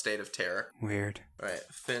sort of state of terror. Weird. All right,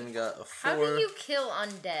 Finn got a 4. How do you kill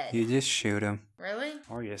undead? You just shoot him. Really?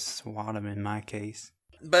 Or you swat him in my case.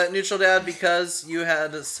 But Neutral Dad, because you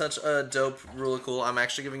had such a dope rule of cool, I'm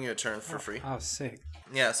actually giving you a turn for free. Oh, sick.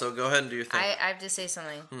 Yeah, so go ahead and do your thing. I have to say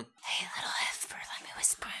something. Hey, little Hesper, let me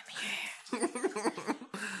whisper in your ear.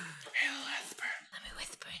 Hey, little Hesper, let me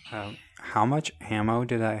whisper in your ear. How much ammo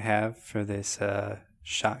did I have for this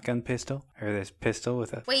shotgun pistol? Or this pistol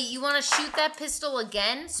with a... Wait, you want to shoot that pistol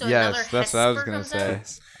again? So Yes, another that's what I was Hesper gonna comes say.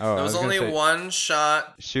 out? Oh, There was only one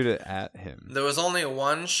shot. Shoot it at him. There was only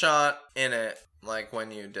one shot in it, like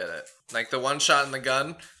when you did it. Like the one shot in the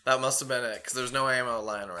gun, that must have been it, because there's no ammo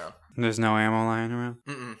lying around. There's no ammo lying around?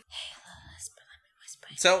 Mm-mm.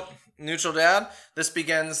 So, Neutral Dad, this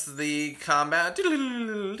begins the combat.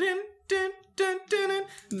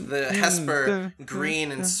 The Hesper,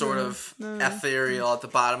 green and sort of ethereal at the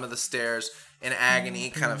bottom of the stairs, in agony,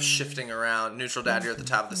 kind of shifting around. Neutral Dad, you're at the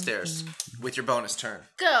top of the stairs with your bonus turn.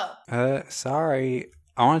 Go. Sorry.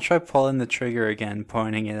 I want to try pulling the trigger again,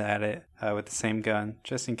 pointing it at it with the same gun,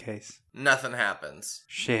 just in case. Nothing happens.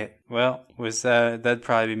 Shit. Well, that'd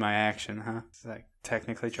probably be my action, huh? Like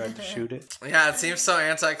technically tried to shoot it. Yeah, it seems so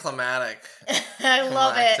anticlimactic. I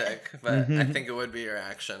love it. But I think it would be your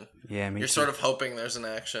action. Yeah, me You're too. sort of hoping there's an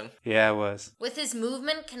action. Yeah, I was. With his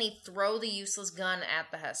movement, can he throw the useless gun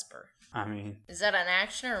at the Hesper? I mean... Is that an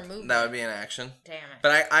action or a movement? That would be an action. Damn it.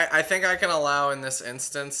 But I think I can allow in this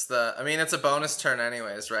instance it's a bonus turn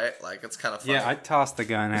anyways, right? Like, it's kind of funny. Yeah, I tossed the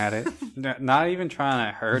gun at it. Not even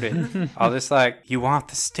trying to hurt it. I'll just like, you want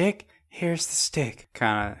the stick? Here's the stick.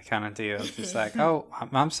 Kind of deal. Just like, oh,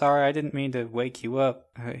 I'm sorry, I didn't mean to wake you up.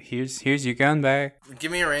 Here's your gun back.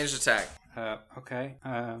 Give me a ranged attack. Okay.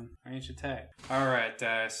 Ranged attack. All right,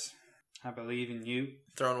 Dice. I believe in you.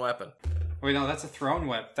 Thrown weapon. Wait, no, that's a thrown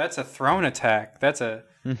whip. That's a thrown attack. That's a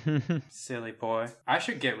silly boy. I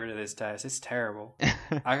should get rid of this dice. It's terrible.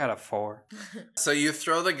 I got a 4. So you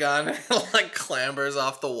throw the gun and it like clambers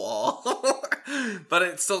off the wall. But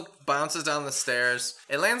it still bounces down the stairs.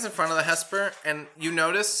 It lands in front of the Hesper, and you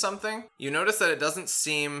notice something. You notice that it doesn't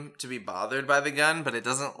seem to be bothered by the gun, but it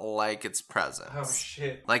doesn't like its presence. Oh,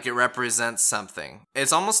 shit. Like it represents something.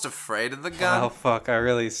 It's almost afraid of the gun. Oh, fuck. I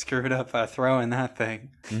really screwed up by throwing that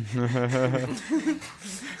thing.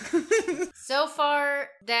 So far,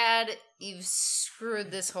 Dad, you've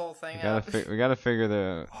screwed this whole thing up. We gotta figure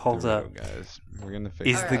the Hold the up. road, guys. We're gonna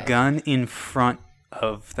figure. Is All the right. gun in front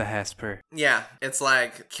of the Hesper? Yeah, it's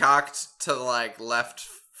like cocked to like left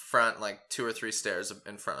front, like 2 or 3 stairs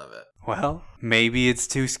in front of it. Well, maybe it's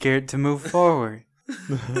too scared to move forward.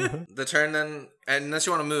 The turn then, unless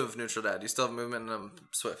you want to move, Neutral Dad, you still have movement and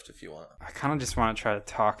swift if you want. I kind of just want to try to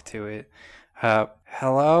talk to it.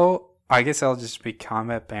 Hello? I guess I'll just be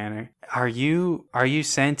combat banner. Are you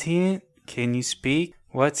sentient? Can you speak?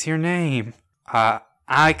 What's your name?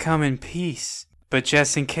 I come in peace. But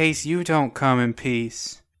just in case you don't come in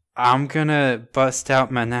peace, I'm gonna bust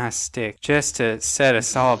out my nice stick just to set a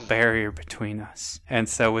solid barrier between us. And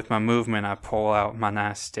so with my movement, I pull out my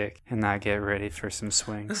nice stick and I get ready for some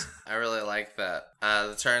swings. I really like that.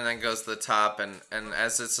 The turn then goes to the top, and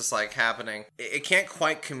as it's just like happening, it can't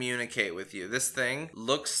quite communicate with you. This thing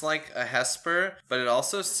looks like a Hesper, but it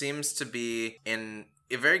also seems to be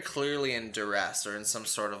very clearly in duress or in some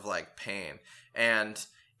sort of like pain. And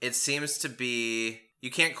it seems to be, you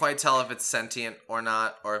can't quite tell if it's sentient or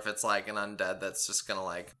not, or if it's like an undead that's just gonna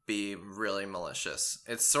like be really malicious.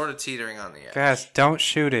 It's sort of teetering on the edge. Guys, don't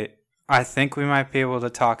shoot it. I think we might be able to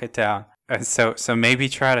talk it down. And so maybe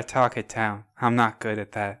try to talk it down. I'm not good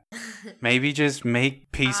at that. Maybe just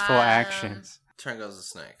make peaceful actions. Turn goes to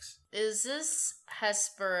snakes. Is this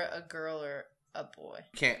Hesper a girl or a boy?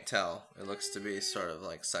 Can't tell. It looks to be sort of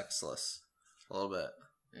like sexless. A little bit.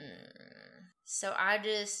 So I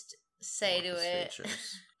just say to Amorphous it,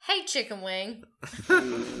 features. "Hey, chicken wing,"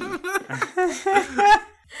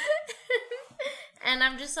 and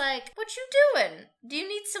I'm just like, "What you doing? Do you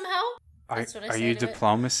need some help?" That's what I Are say you to it.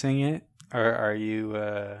 diplomacying it? Or are you,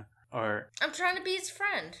 I'm trying to be his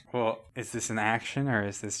friend. well, is this an action or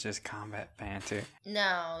is this just combat banter?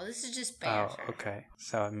 No, this is just banter. Oh, okay.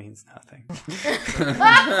 So it means nothing.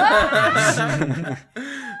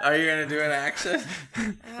 Are you gonna do an action?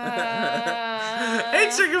 Uh, Hey,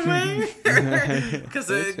 chicken wing! Because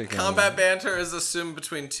Hey, chicken combat banter is assumed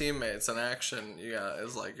between teammates. An action,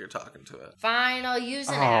 is like you're talking to it. Fine, I'll use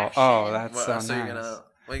an action. Oh, that's What, so so nice. what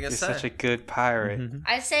are you gonna You're say? such a good pirate.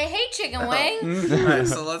 I say, "Hey, chicken wing." Alright,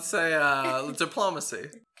 so let's say diplomacy.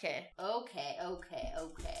 Okay.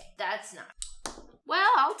 That's not. Well,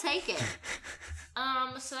 I'll take it.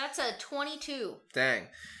 So that's a 22. Dang.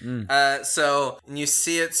 So you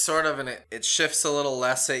see it sort of, and it shifts a little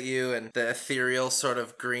less at you, and the ethereal sort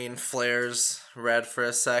of green flares red for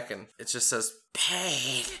a second. It just says,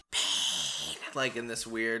 pain, like in this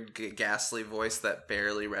weird, ghastly voice that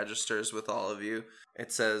barely registers with all of you.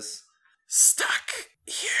 It says, stuck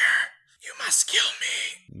here. You must kill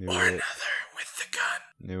me, Knew or it. another with the gun.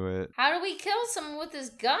 Knew it. How do we kill someone with this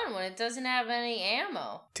gun when it doesn't have any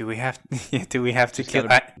ammo? Do we have to kill?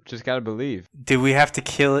 Just gotta believe. Do we have to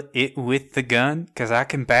kill it with the gun? Cause I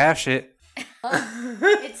can bash it.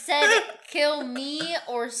 It said, "Kill me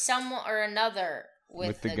or someone or another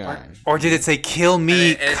with the gun. Or did it say kill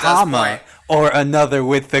me, And it does comma, point. or another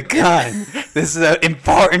with the gun? This is an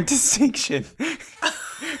important distinction.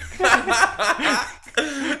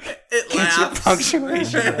 It Get your laughs.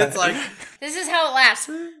 punctuation right. It's like, This is how it laughs.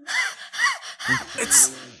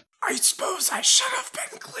 I suppose I should have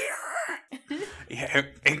been clearer. Yeah,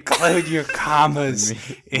 include your commas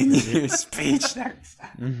in your speech next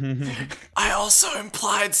time. I also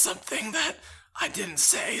implied something that I didn't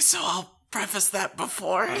say, so I'll preface that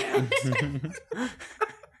beforehand.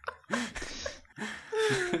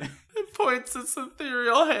 It points its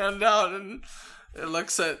ethereal hand out and it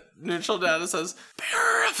looks at Neutral Dad and says,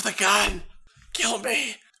 "Bearer of the gun, kill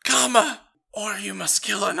me, comma, or you must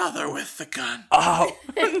kill another with the gun." Oh,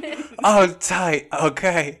 tight.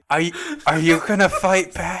 Okay. Are you gonna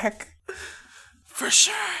fight back? For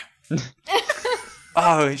sure.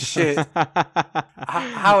 Oh shit!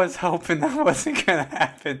 I was hoping that wasn't gonna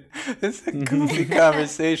happen. This is a goofy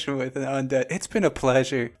conversation with an undead. It's been a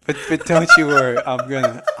pleasure, but don't you worry.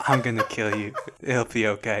 I'm gonna kill you. It'll be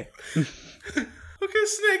okay. Okay,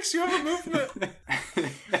 Snakes, you have a movement.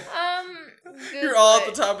 Good You're all at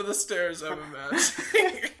boy. the top of the stairs, I'm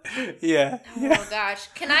imagining. Yeah. Oh gosh,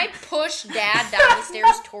 can I push Dad down the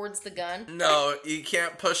stairs towards the gun? No, you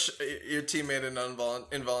can't push your teammate in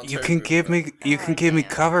involuntary. You can give me. You can give me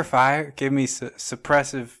cover fire. Give me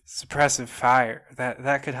suppressive fire.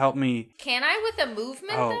 That could help me. Can I with a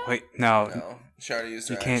movement Oh though? wait, no. No, she already used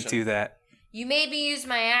her You can't action. do that. You made me use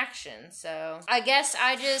my action, so I guess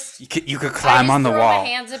I just You could climb on the throw wall. my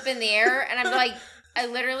hands up in the air, and I'm like, I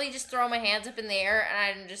literally just throw my hands up in the air,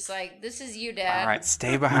 and I'm just like, "This is you, Dad." All right,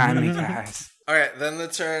 stay behind me, guys. All right, then the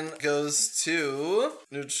turn goes to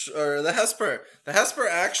the Hesper. The Hesper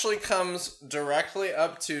actually comes directly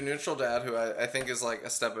up to Neutral Dad, who I think is like a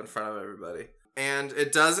step in front of everybody. And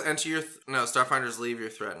it does enter your... no, Starfinders leave your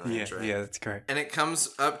threat range, right? Yeah, that's correct. And it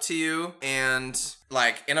comes up to you, and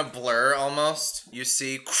like in a blur almost, you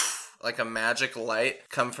see like a magic light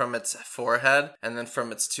come from its forehead and then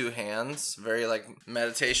from its two hands. Very like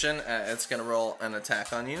meditation. It's gonna roll an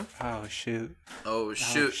attack on you. Oh shoot! Oh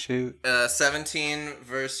shoot! Oh, shoot! 17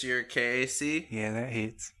 versus your KAC. Yeah, that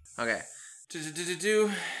hits. Okay.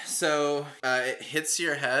 So it hits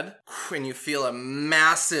your head, and you feel a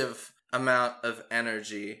massive amount of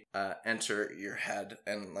energy enter your head,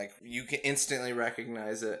 and like you can instantly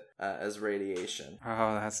recognize it as radiation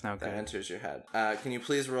Oh, that's no that good. enters your head. Can you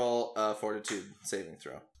please roll a fortitude saving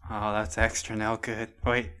throw? Oh, that's extra no good.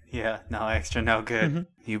 Wait, yeah, no extra no good.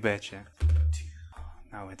 You betcha.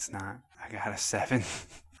 No, it's not. I got a 7.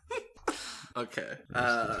 Okay.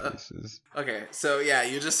 Jesus. Okay, so yeah,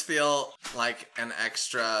 you just feel like an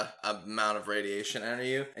extra amount of radiation enter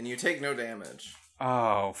you, and you take no damage.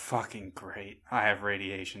 Oh, fucking great! I have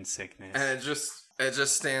radiation sickness. And it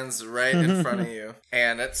just stands right in front of you.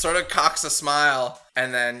 And it sort of cocks a smile,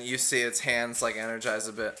 and then you see its hands like energize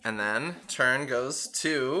a bit. And then turn goes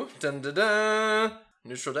to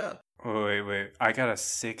Neutral Dad. Oh, wait. I got a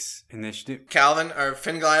 6 initiative. Calvin or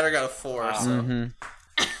Finn Glider got a 4, so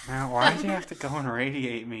Now, why'd you have to go and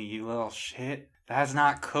radiate me, you little shit? That's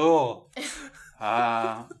not cool.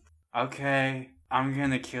 Okay. I'm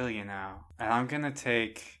gonna kill you now. And I'm gonna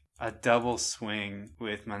take a double swing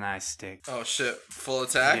with my nice stick. oh shit, full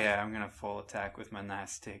attack? Yeah, I'm gonna full attack with my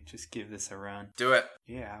nice stick. Just give this a run. Do it.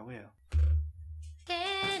 Yeah, I will.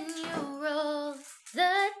 Can you roll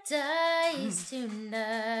the dice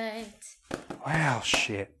tonight? Well,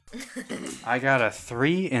 shit. I got a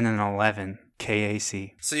 3 and an 11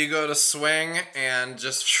 KAC. So you go to swing and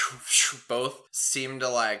just both seem to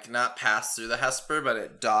like not pass through the Hesper, but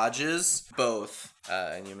it dodges both,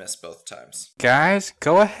 and you miss both times. Guys,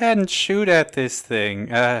 go ahead and shoot at this thing.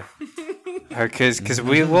 Because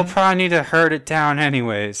we'll probably need to hurt it down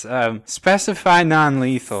anyways. Specify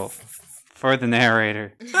non-lethal for the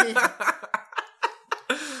narrator.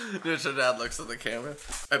 Neutral Dad looks at the camera.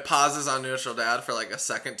 It pauses on Neutral Dad for like a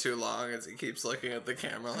second too long as he keeps looking at the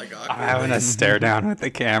camera like I'm awkwardly. having a stare down with the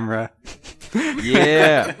camera.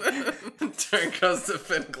 Yeah. Turn goes to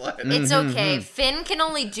Finn Glider. It's okay. Finn can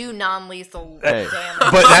only do non-lethal Hey.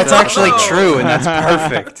 damage. But that's actually true, and that's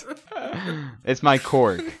perfect. It's my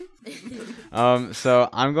cork. So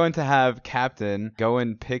I'm going to have Captain go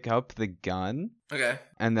and pick up the gun. Okay.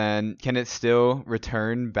 And then can it still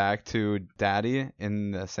return back to Daddy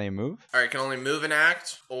in the same move? Alright, can only move and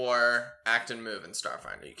act, or act and move in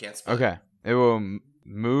Starfinder. You can't split. Okay. It will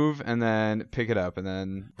move and then pick it up and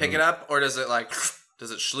then... Pick it up, or does it like,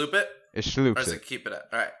 does it schloop it? It Or sloops does it. it keep it up?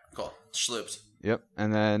 Alright, cool. Schloops. Yep.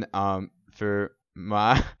 And then for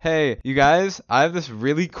my... Hey, you guys, I have this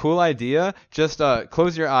really cool idea. Just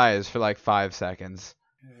close your eyes for like 5 seconds.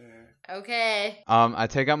 Okay. I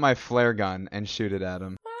take out my flare gun and shoot it at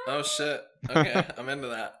him. Oh shit. Okay, I'm into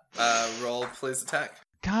that. Roll, please attack.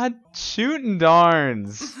 God, shooting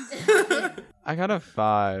darns. I got a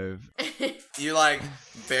 5. You like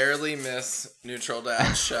barely miss Neutral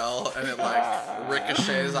Dad's shell, and it like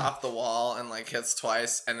ricochets off the wall and like hits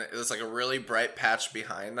twice, and it was like a really bright patch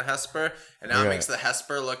behind the Hesper, and now it makes the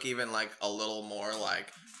Hesper look even like a little more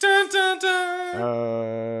like dun dun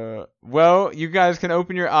dun. Well, you guys can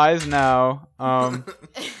open your eyes now.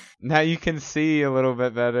 Now you can see a little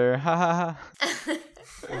bit better. Ha ha ha.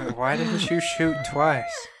 Why didn't you shoot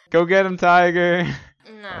twice? Go get him, Tiger.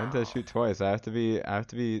 No. I had to shoot twice. I have to be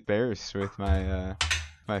sparse with my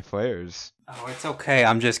my flares. Oh, it's okay.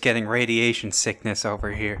 I'm just getting radiation sickness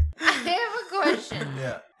over here. I have a question.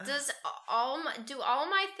 Yeah. Do all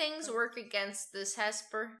my things work against this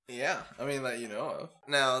Hesper? Yeah, I mean that you know of.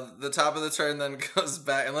 Now the top of the turn then goes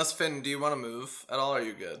back. Unless Finn, do you want to move at all? Or are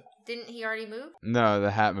you good? Didn't he already move? No,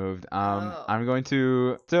 the hat moved. I'm gonna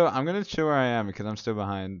chill where I am because I'm still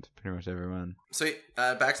behind pretty much everyone. Sweet.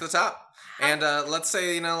 Back to the top. And let's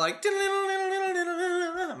say, like,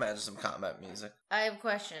 imagine some combat music. I have a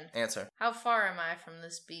question. Answer. How far am I from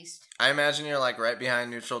this beast? I imagine you're like right behind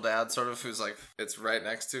Neutral Dad, sort of, who's like, it's right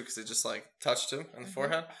next to, because it just like touched him in the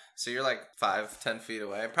forehead. So you're like 5-10 feet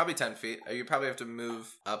away, probably 10 feet. You probably have to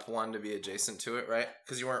move up one to be adjacent to it, right?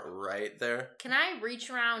 Because you weren't right there. Can I reach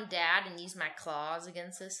around Dad and use my claws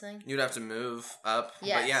against this thing? You'd have to move up.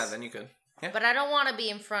 Yes. But yeah, then you could. Yeah. But I don't want to be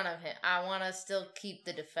in front of him. I want to still keep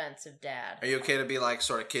the defense of Dad. Are you okay to be like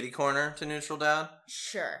sort of kitty corner to Neutral Dad?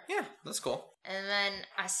 Sure. Yeah, that's cool. And then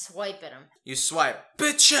I swipe at him. You swipe.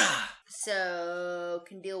 Bitcha! So,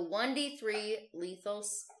 can deal 1d3 lethal.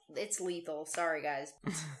 It's lethal. Sorry, guys.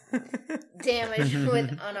 Damage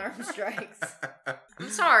with unarmed strikes. I'm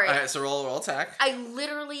sorry. Alright, so roll attack. I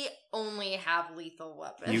literally only have lethal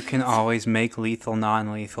weapons. You can always make lethal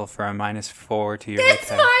non-lethal for a -4 to your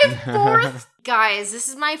That's attack. my fourth. Guys, this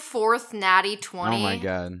is my fourth natty 20. Oh my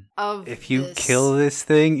god. If you kill this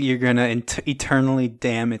thing, you're gonna eternally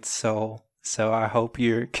damn its soul. So I hope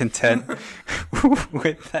you're content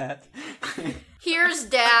with that. Here's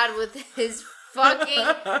Dad with his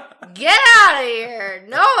fucking get out of here.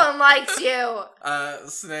 No one likes you.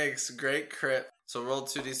 Snakes, great crit. So roll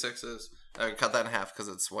 2d6s. Cut that in half because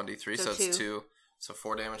it's 1d3, so it's 2. So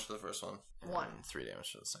 4 damage for the first one. 1. 3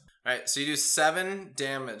 damage for the second. Alright, so you do 7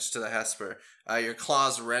 damage to the Hesper. Your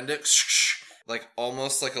claws rend it. Like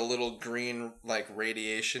almost like a little green like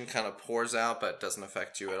radiation kind of pours out, but doesn't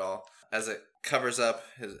affect you at all. As it covers up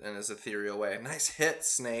in his ethereal way. Nice hit,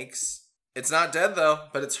 Snakes. It's not dead though,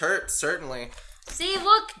 but it's hurt, certainly. See,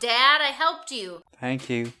 look, Dad, I helped you. Thank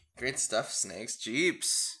you. Great stuff, Snakes.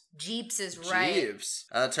 Jeeps. Jeeps is right. Jeeps.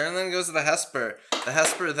 Turn then goes to the Hesper. The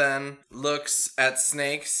Hesper then looks at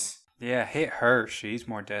Snakes. Yeah, hit her. She's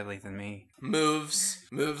more deadly than me. Moves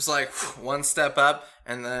like one step up,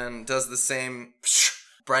 and then does the same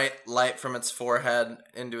bright light from its forehead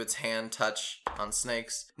into its hand touch on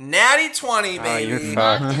Snakes. Natty 20, baby! Oh, you're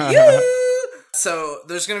fucked. So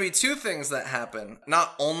there's going to be 2 things that happen.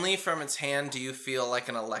 Not only from its hand do you feel like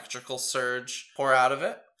an electrical surge pour out of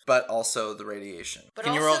it, but also the radiation. But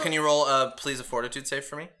Can you roll please a fortitude save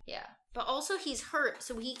for me? Yeah. But also he's hurt,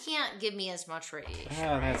 so he can't give me as much radiation.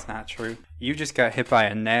 Oh, that's not true. You just got hit by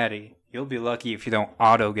a natty. You'll be lucky if you don't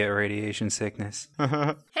auto get radiation sickness.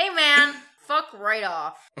 Hey man, fuck right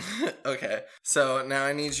off. Okay. So now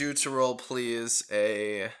I need you to roll please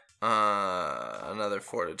another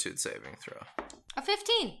fortitude saving throw. A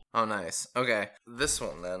 15. Oh, nice. Okay. This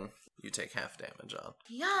one then you take half damage on.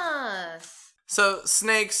 Yes. So,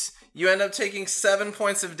 Snakes, you end up taking 7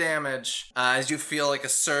 points of damage as you feel like a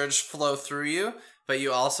surge flow through you, but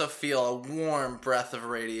you also feel a warm breath of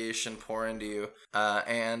radiation pour into you.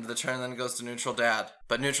 And the turn then goes to Neutral Dad.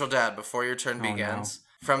 But Neutral Dad, before your turn begins,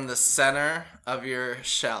 from the center of your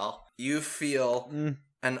shell, you feel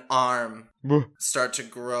an arm start to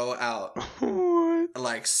grow out.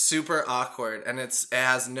 Like super awkward, and it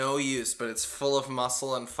has no use, but it's full of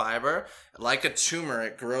muscle and fiber. Like a tumor,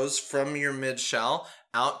 it grows from your mid shell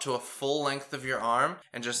out to a full length of your arm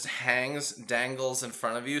and just dangles in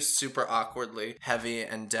front of you, super awkwardly, heavy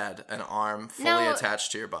and dead. An arm fully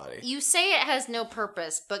attached to your body. You say it has no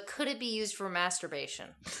purpose, but could it be used for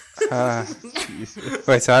masturbation?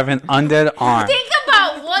 Wait, so I have an undead arm. Think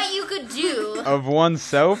about what you could do. Of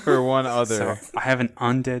oneself or one other? So I have an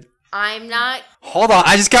undead. I'm not. Hold on,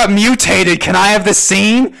 I just got mutated. Can I have the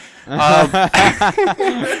scene?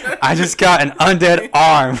 I just got an undead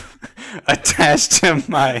arm attached to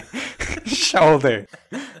my shoulder.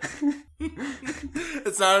 It's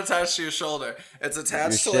It's not attached to your shoulder. It's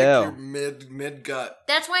attached to shell. like your mid gut.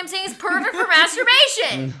 That's why I'm saying it's perfect for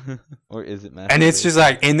masturbation. Or is it masturbation? And it's just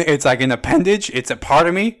like it's like an appendage. It's a part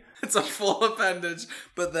of me. It's a full appendage,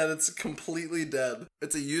 but then it's completely dead.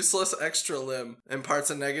 It's a useless extra limb.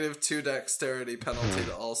 Imparts a -2 dexterity penalty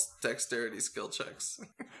to all dexterity skill checks.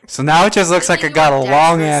 So now it just looks like I You got a were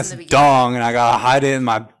long dexterous ass in the beginning. dong, and I gotta hide it in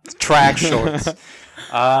my track shorts.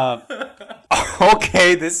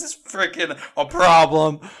 Okay, this is freaking a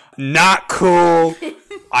problem. Not cool.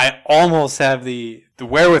 I almost have the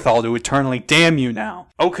wherewithal to eternally damn you now.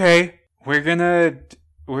 Okay, we're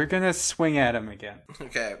gonna swing at him again.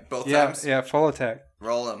 Okay, both Yeah, times. yeah, full attack.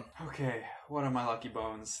 Roll him. Okay, what are my lucky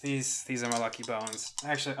bones? These are my lucky bones.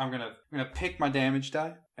 Actually, I'm gonna pick my damage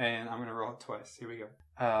die and I'm gonna roll it twice. Here we go.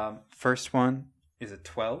 First one is a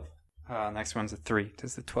 12. Next one's a 3.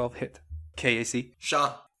 Does the 12 hit? KAC.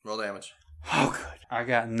 Sean, roll damage. Oh, good. I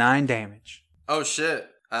got 9 damage. Oh shit.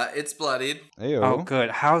 It's bloodied. Ayo. Oh, good.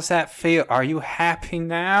 How's that feel? Are you happy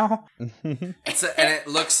now? And it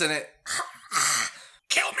looks in it.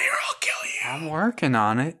 Kill me or I'll kill you. I'm working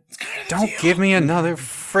on it. Don't give me another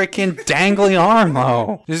freaking dangly arm,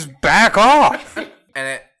 though. Just back off. And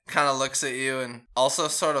it kind of looks at you and also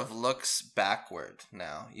sort of looks backward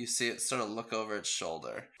now. You see it sort of look over its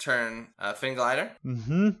shoulder. Turn Fin Glider.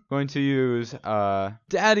 Going to use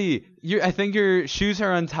Daddy, I think your shoes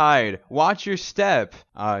are untied. Watch your step.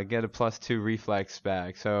 Get a +2 reflex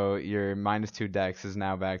back. So your -2 dex is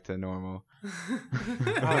now back to normal.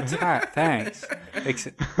 Oh, thanks.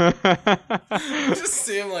 Just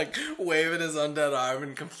see him like waving his undead arm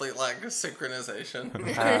in complete like synchronization.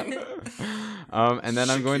 And then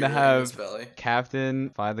I'm going to Shakira in have his belly. Captain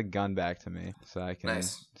fly the gun back to me so I can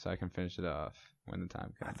Nice. finish it off when the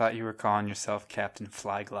time I comes. thought you were calling yourself Captain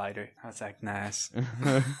Fly Glider. I was like, nice.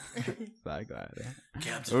 Fly glider.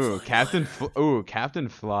 Captain Captain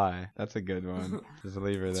Fly. That's a good one. Just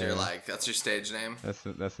leave her So there. you're like, that's your stage name. That's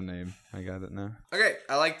the name. I got it now. Okay,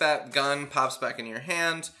 I like that. Gun pops back in your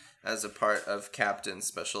hand as a part of Captain's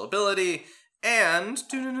special ability. And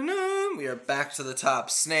we are back to the top.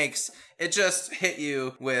 Snakes, it just hit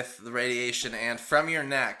you with the radiation, and from your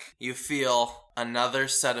neck, you feel another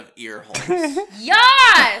set of ear holes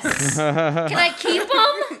Yes! Can I keep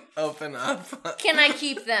them? open up Can I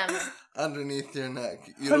keep them? underneath your neck.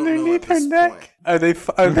 You don't know at this point.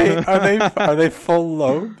 Are they full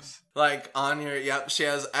lobes? Like on your, she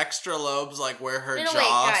has extra lobes, like where her No, jaw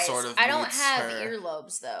wait, guys. sort of I don't meets have her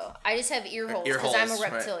earlobes, though. I just have ear holes ear because holes.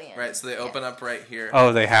 I'm a reptilian. Right, so they open up right here.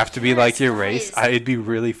 Oh, they have to be like your Yes, race? guys. It'd be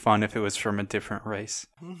really fun if it was from a different race.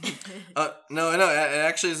 No, it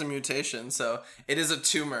actually is a mutation. So it is a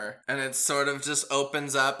tumor, and it sort of just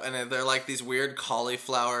opens up, and they're like these weird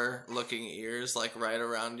cauliflower-looking ears, like right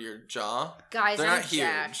around your jaw. Guys, They're I'm not huge.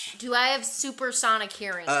 jacked. Do I have supersonic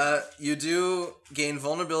hearing? You do gain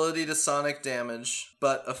vulnerability to sonic damage,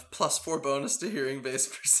 but a +4 bonus to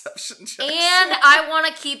hearing-based perception checks. and I want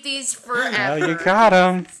to keep these Oh, forever. you got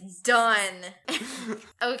him. Done.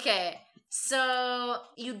 Okay, so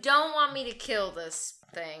you don't want me to kill this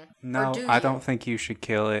thing? No, or do I you? don't think you should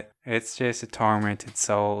kill it. It's just a tormented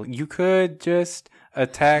soul. You could just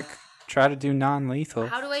attack, try to do non-lethal.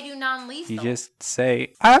 How do I do non-lethal? You just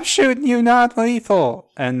say, I'm shooting you non-lethal.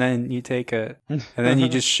 And then you take and then you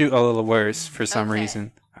just shoot a little worse for some Okay.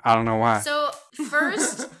 reason. I don't know why. So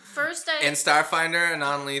first I In Starfinder, a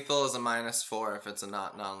non-lethal is a -4 if it's a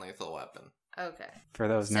not non-lethal weapon. okay. For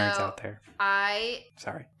those nerds So- out there. I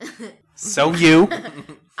Sorry. So you.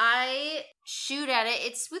 shoot at it.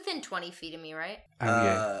 It's within 20 feet of me, right? Oh,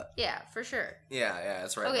 yeah. Yeah, for sure. Yeah,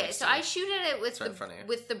 it's right. Okay, next so to you. I shoot at it with right in front of you.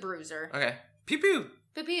 with the bruiser. Okay, pew pew.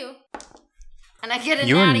 Pew pew. And I get a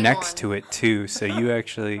You were natty next one. to it too, so you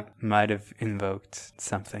actually might have invoked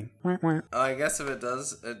something. Oh, I guess if it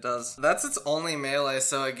does, it does. That's its only melee.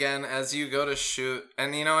 So again, as you go to shoot,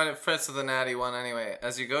 and you know what, it fits with the natty one anyway.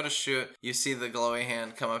 As you go to shoot, you see the glowy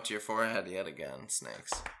hand come up to your forehead yet again,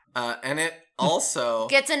 Snakes. And it also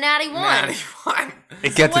Gets a natty one. natty one.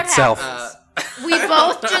 It gets What itself. We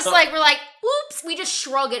both just we're like, whoops. We just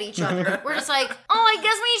shrug at each other. We're just like, oh, I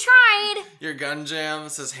guess we tried. Your gun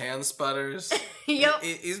jams, his hand sputters. Yep.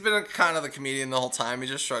 He's been kind of the comedian the whole time. He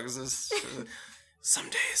just shrugs his. Some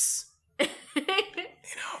days,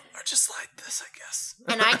 are just like this, I guess.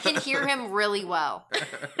 And I can hear him really well.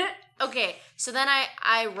 Okay, so then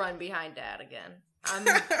I run behind Dad again.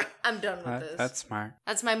 I'm done with this. That's smart.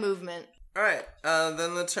 That's my movement. All right,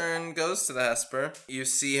 then the turn goes to the Hesper. You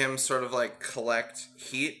see him sort of like collect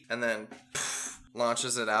heat and then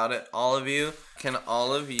launches it out at all of you. Can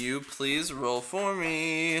all of you please roll for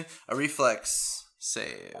me a reflex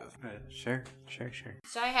save. Sure.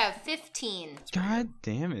 So I have 15. God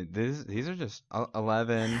damn it! These are just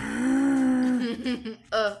 11.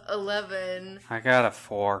 11. I got a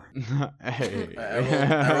 4. Hey.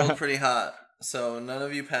 I rolled pretty hot, so none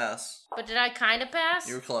of you pass. But did I kind of pass?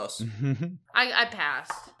 You were close. I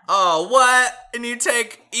passed. Oh, what? And each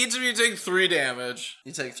of you take 3 damage.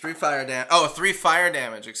 You take 3 fire damage. Oh, 3 fire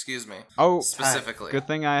damage, excuse me. Oh, specifically. good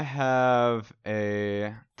thing I have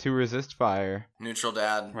a 2 resist fire. Neutral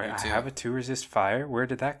dad. Wait, you I too. have a 2 resist fire? Where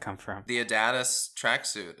did that come from? The Adatus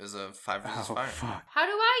tracksuit is a 5 resist Oh, fire. fuck. How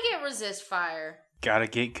do I get resist fire? Gotta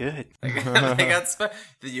get good.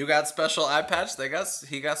 You got special eye patch.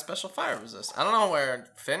 He got special fire resist. I don't know where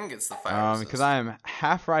Finn gets the fire resist. Because I am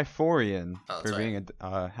half Riforian Oh, for that's being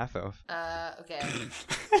a half elf. Okay.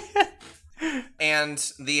 And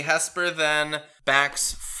the Hesper then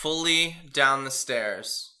backs fully down the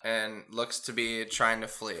stairs and looks to be trying to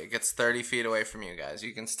flee. It gets 30 feet away from you guys.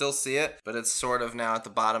 You can still see it, but it's sort of now at the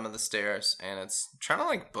bottom of the stairs, and it's trying to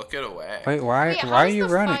like book it away. Wait, why Wait, are you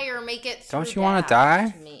the running? fire make it through Don't you want that to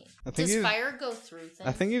die? to me? I think Does he's- fire go through things?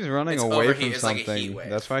 I think he's running It's away overheat. from It's like a heat something. wave.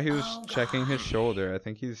 That's why he was Oh, checking his God. shoulder. I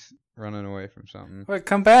think he's running away from something. Wait,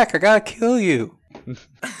 come back. I gotta kill you.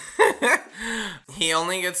 He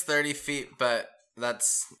only gets 30 feet, but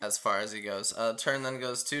that's as far as he goes. Turn then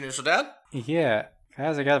goes to Neutral Dad. Yeah.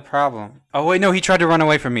 Guys, I got a problem. Oh, wait, no, he tried to run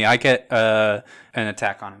away from me. I get an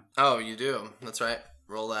attack on him. Oh, you do. That's right.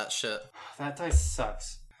 Roll that shit. That dice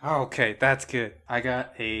sucks. Okay, that's good. I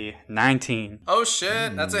got a 19. Oh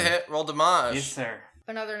shit, that's a hit. Roll damage. Yes, sir.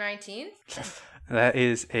 Another 19? That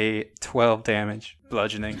is a 12 damage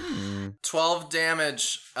bludgeoning. 12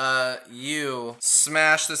 damage. You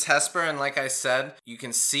smash this Hesper, and like I said, you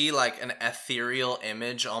can see like an ethereal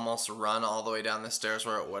image almost run all the way down the stairs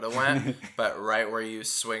where it would have went, but right where you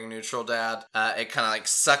swing Neutral Dad, it kind of like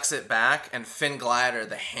sucks it back, and Finn Glider,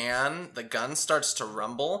 the gun starts to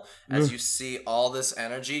rumble as you see all this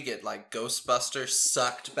energy get like Ghostbuster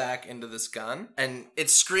sucked back into this gun, and it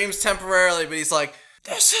screams temporarily, but he's like,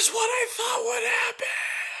 "This is what I thought would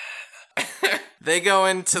happen." They go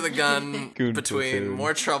into the gun Goon between platoon.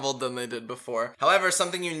 more troubled than they did before. However,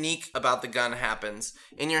 something unique about the gun happens.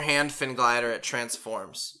 In your hand, Finn Glider, it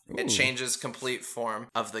transforms. It changes complete form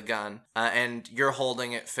of the gun. And you're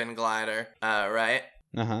holding it, Finn Glider, right?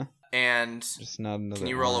 Uh-huh. And Just not another can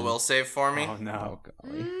you roll a arm. will save for me? Oh, no. Oh,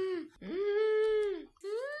 golly.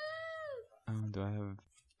 Do I have...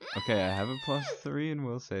 Okay, I have a +3 in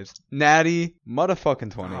will saves. Natty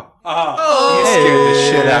motherfucking 20. Oh, you scared the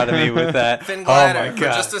shit out of me with that. Finn Oh, Glider, my for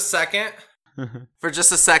God. just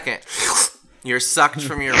a second, you're sucked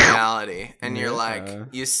from your reality, and you're like,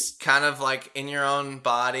 Yeah. kind of like in your own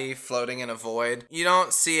body, floating in a void. You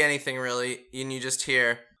don't see anything really, and you just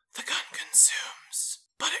hear, "The gun consumes,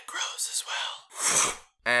 but it grows as well."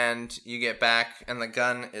 And you get back, and the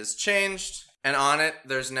gun is changed, and on it,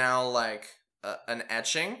 there's now like an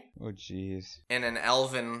etching Oh, jeez. in an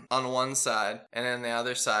elven on one side, and then the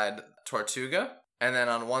other side, Tortuga, and then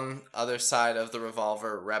on one other side of the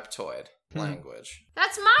revolver, Reptoid language.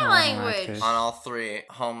 That's my Oh, language. okay. On all 3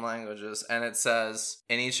 home languages, and it says,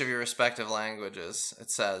 in each of your respective languages, it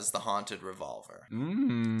says the haunted revolver.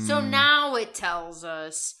 So now it tells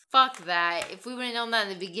us. Fuck that. If we would have known that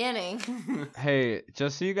in the beginning. Hey,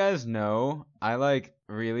 just so you guys know, I like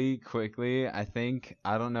really quickly, I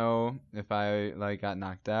don't know if I like got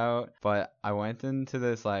knocked out, but I went into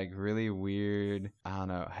this like really weird, I don't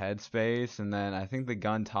know, headspace, and then I think the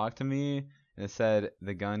gun talked to me. And it said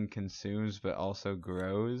the gun consumes but also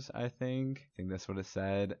grows, I think. I think that's what it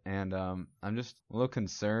said. And I'm just a little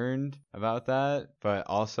concerned about that. But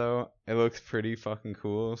also, it looks pretty fucking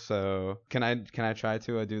cool. So can I try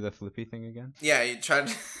to do the flippy thing again? Yeah, you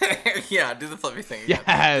tried. Yeah, do the flippy thing again.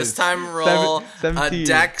 Yes! This time roll a 17.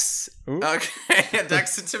 dex. Ooh. Okay, a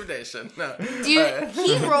dex intimidation. No. Dude,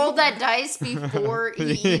 he rolled that dice before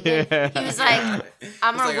he even. He was like, I'm He's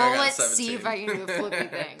gonna like, I roll got it, see if 17. I can do the flippy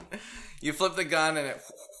thing. You flip the gun, and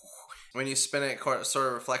when you spin it, it sort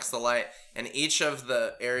of reflects the light. And each of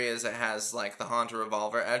the areas it has, like, the haunted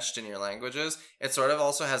revolver etched in your languages, it sort of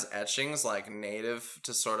also has etchings, like, native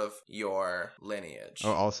to sort of your lineage.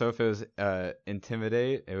 Oh, also, if it was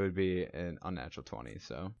intimidate, it would be an unnatural 20,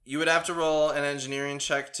 so. You would have to roll an engineering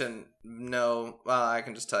check to know. Well, I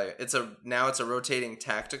can just tell you. It's a rotating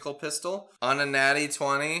tactical pistol. On a natty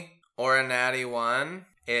 20 or a natty 1,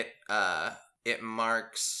 it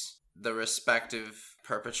marks the respective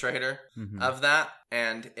perpetrator of that,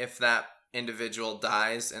 and if that individual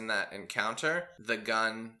dies in that encounter, the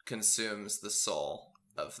gun consumes the soul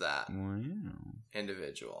of that Wow.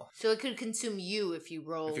 individual. So it could consume you if you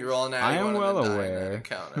roll. If you roll a natty I am 1 well and then die in aware. that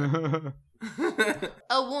encounter.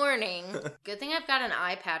 A warning. Good thing I've got an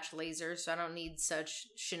eye patch laser, so I don't need such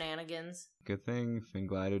shenanigans. Good thing Finn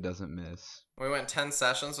Glider doesn't miss. We went 10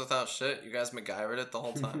 sessions without shit. You guys MacGyvered it the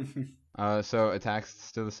whole time. So attack's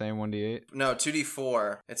still the same 1d8? No,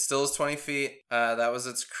 2d4. It still is 20 feet. That was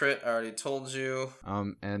its crit. I already told you.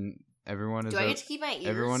 And everyone is Do I get to keep my ears?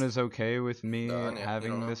 everyone is okay with me Done, yeah, you don't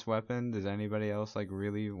having know. this weapon? Does anybody else like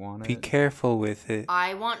really want Be it? careful with it.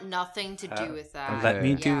 I want nothing to do with that. Let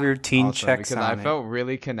me do Yeah. routine Awesome, checks because I on it. felt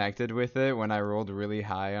really connected with it when I rolled really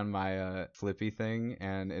high on my flippy thing,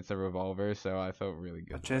 and it's a revolver, so I felt really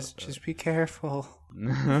good. Just be careful.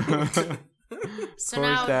 So Poor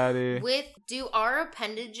now, Daddy. do our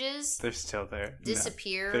appendages They're still there.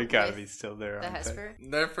 disappear? They gotta with be still there. the aren't they? Hesper?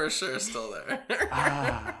 They're for sure still there.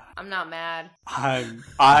 Ah, I'm not mad. I'm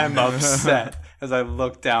upset as I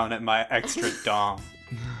look down at my extra dong.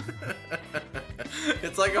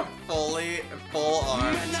 It's like a full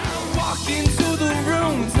arm. Walk into the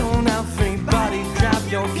room, don't everybody grab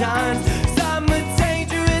your guns. I'm a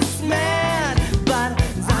dangerous man, but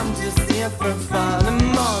I'm just here for fun.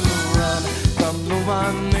 I'm on the run from the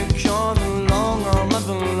one who come along all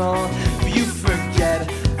alone. If you forget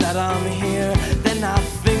that I'm here, then I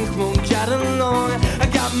think we'll get along. I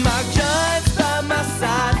got my guns by my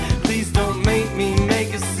side, please don't make me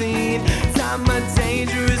make a scene. I'm a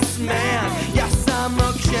dangerous man, yes I'm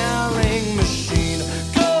a killing machine.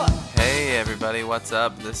 Go! Hey everybody, what's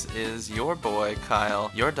up? This is your boy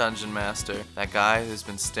Kyle, your dungeon master, that guy who's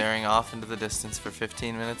been staring off into the distance for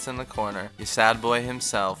 15 minutes in the corner, your sad boy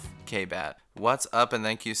himself, K-Bat. What's up, and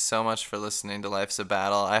thank you so much for listening to Life's a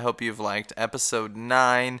Battle. I hope you've liked episode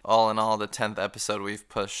 9, all in all the 10th episode we've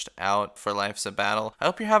pushed out for Life's a Battle. I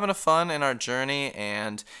hope you're having a fun in our journey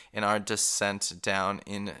and in our descent down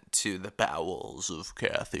into the bowels of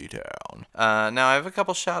Cathy Town. Now I have a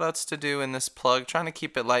couple shout outs to do in this plug, trying to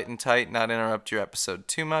keep it light and tight, not interrupt your episode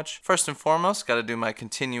too much. First and foremost, gotta do my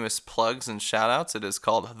continuous plugs and shout outs. It is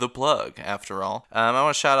called The Plug, after all. I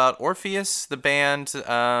want to shout out Orpheus, the band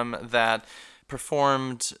that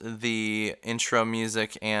performed the intro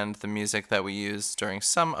music and the music that we used during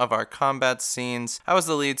some of our combat scenes. I was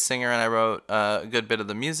the lead singer and I wrote a good bit of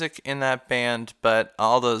the music in that band, but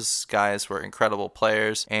all those guys were incredible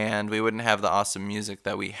players and we wouldn't have the awesome music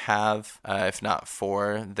that we have if not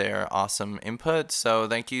for their awesome input. So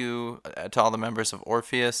thank you to all the members of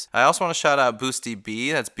Orpheus. I also want to shout out Boosty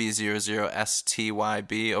B, that's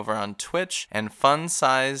B00STYB over on Twitch, and Fun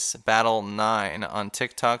Size Battle 9 on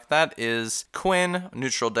TikTok. That is Quinn,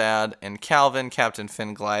 Neutral Dad, and Calvin, Captain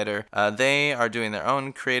Finn Glider. They are doing their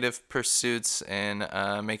own creative pursuits and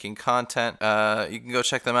making content. You can go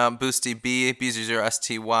check them out. Boosty B,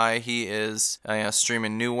 B00STY, he is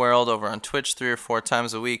streaming New World over on Twitch 3 or 4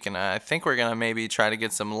 times a week, and I think we're going to maybe try to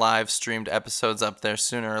get some live streamed episodes up there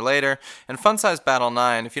sooner or later. And Fun Size Battle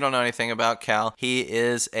 9, if you don't know anything about Cal, he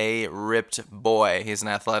is a ripped boy. He's an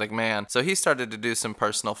athletic man. So he started to do some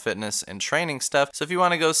personal fitness and training stuff. So if you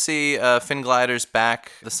want to go see Finn Glider's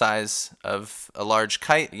back the size of a large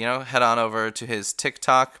kite, head on over to his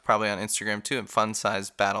TikTok, probably on Instagram too, at Fun Size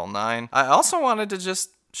Battle 9. I also wanted to just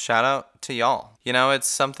shout out to y'all. It's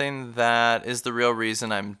something that is the real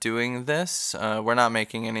reason I'm doing this. We're not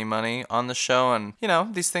making any money on the show, and,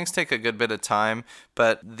 these things take a good bit of time,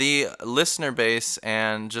 but the listener base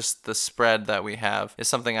and just the spread that we have is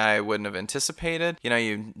something I wouldn't have anticipated.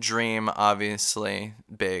 You dream, obviously,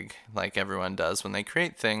 big, like everyone does when they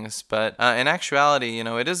create things, but in actuality,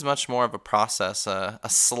 it is much more of a process, a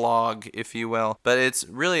slog, if you will, but it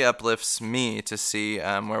really uplifts me to see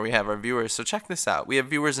where we have our viewers. So check this out. We have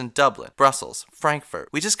viewers in Dublin, Brussels, Frankfurt.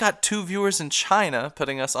 We just got 2 viewers in China,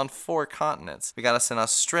 putting us on 4 continents. We got us in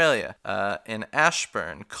Australia, in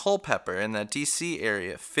Ashburn, Culpeper, in the DC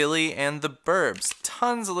area, Philly, and the Burbs.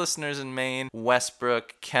 Tons of listeners in Maine,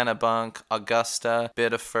 Westbrook, Kennebunk, Augusta,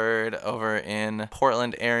 Biddeford, over in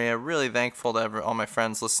Portland area. Really thankful to all my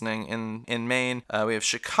friends listening in Maine. We have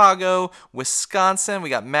Chicago, Wisconsin. We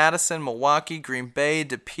got Madison, Milwaukee, Green Bay,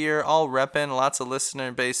 De Pere, all repping. Lots of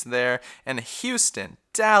listener base there. And Houston,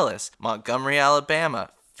 Dallas, Montgomery, Alabama,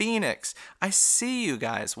 Phoenix. I see you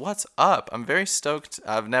guys. What's up? I'm very stoked.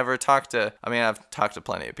 I've talked to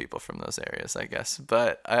plenty of people from those areas, I guess.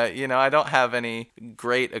 But, I don't have any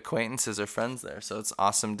great acquaintances or friends there. So it's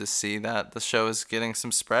awesome to see that the show is getting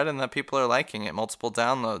some spread and that people are liking it. Multiple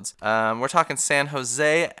downloads. We're talking San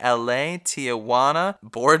Jose, LA, Tijuana,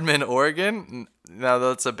 Boardman, Oregon. Now,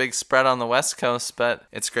 that's a big spread on the West Coast, but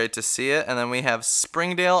it's great to see it. And then we have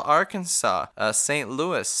Springdale, Arkansas, St.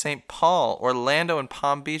 Louis, St. Paul, Orlando, and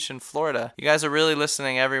Palm Beach in Florida. You guys are really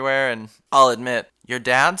listening everywhere, and I'll admit, your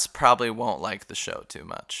dads probably won't like the show too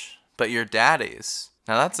much. But your daddies,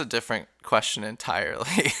 Now that's a different question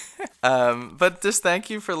entirely. But just thank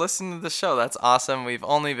you for listening to the show. That's awesome. We've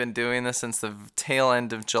only been doing this since the tail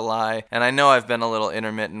end of July, and I know I've been a little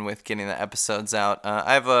intermittent with getting the episodes out.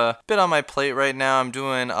 I have a bit on my plate right now. I'm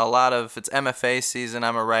doing a lot of, it's MFA season.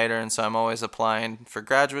 I'm a writer, and so I'm always applying for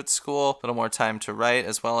graduate school, a little more time to write,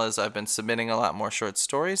 as well as I've been submitting a lot more short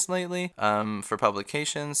stories lately for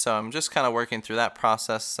publications. So I'm just kind of working through that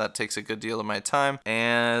process. That takes a good deal of my time,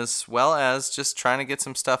 as well as just trying to get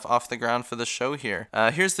some stuff off the ground for the show here.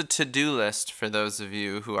 Here's the to-do list for those of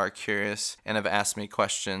you who are curious and have asked me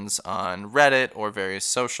questions on Reddit or various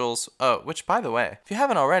socials. Oh, which, by the way, if you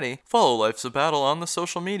haven't already, follow Life's a Battle on the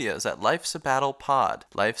social medias at Life's a Battle Pod.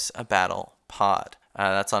 Life's a Battle Pod.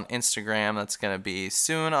 That's on Instagram. That's going to be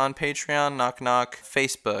soon on Patreon, knock knock,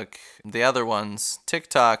 Facebook, the other ones,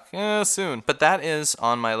 TikTok, soon. But that is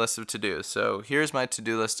on my list of to-dos. So here's my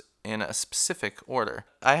to-do list in a specific order.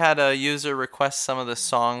 I had a user request some of the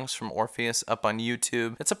songs from Orpheus up on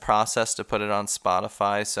YouTube. It's a process to put it on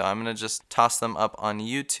Spotify, so I'm going to just toss them up on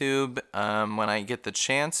YouTube when I get the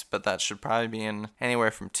chance, but that should probably be in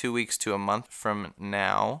anywhere from 2 weeks to a month from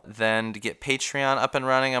now. Then to get Patreon up and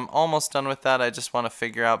running, I'm almost done with that. I just want to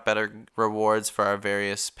figure out better rewards for our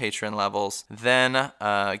various patron levels. Then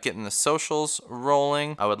getting the socials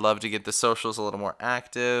rolling. I would love to get the socials a little more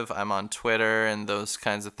active. I'm on Twitter and those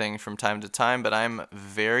kinds of things from time to time, but I'm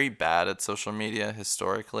very bad at social media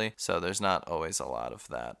historically, so there's not always a lot of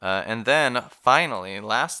that. And then finally,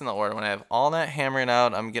 last in the order, when I have all that hammering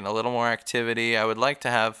out, I'm getting a little more activity. I would like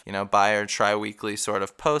to have, bi or tri-weekly sort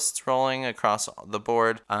of posts rolling across the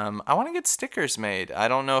board. I want to get stickers made. I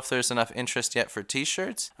don't know if there's enough interest yet for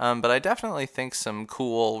t-shirts, but I definitely think some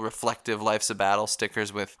cool reflective Life's a Battle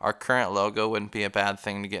stickers with our current logo wouldn't be a bad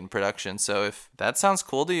thing to get in production. So if that sounds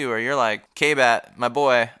cool to you, or you're like, K-Bat, my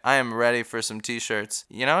boy, I am ready for some t-shirts,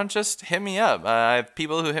 just hit me up. I have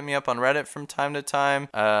people who hit me up on Reddit from time to time.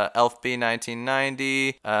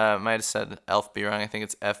 ElfB1990, might have said ElfB wrong, I think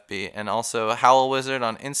it's FB. And also Howl Wizard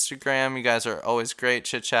on Instagram. You guys are always great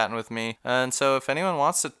chit-chatting with me. And so if anyone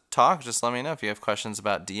wants to talk, just let me know if you have questions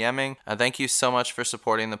about DMing. Thank you so much for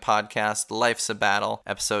supporting the podcast, Life's a Battle,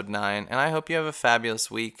 episode 9, and I hope you have a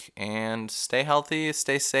fabulous week, and stay healthy,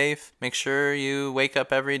 stay safe, make sure you wake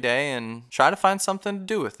up every day and try to find something to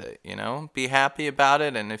do with it, be happy about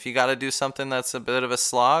it, and if you got to do something that's a bit of a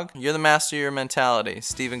slog, you're the master of your mentality,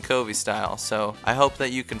 Stephen Covey style, so I hope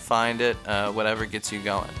that you can find it, whatever gets you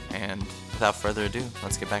going, and without further ado,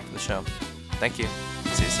 let's get back to the show. Thank you.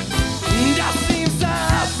 See you soon. That seems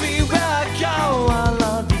everywhere I go. All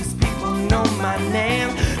of these people know my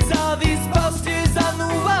name. Saw these posters on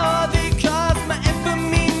the wall. They cause my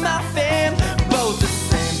infamy, my fame. Both the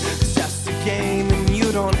same. It's just a game, and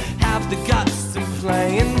you don't have the guts to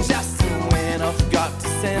play. And just to win, I've got to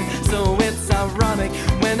sin. So it's ironic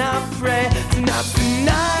when I pray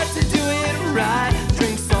tonight to do it right.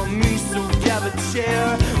 Drinks on me, so grab a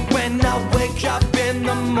chair. When I wake up in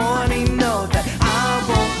the morning, know that I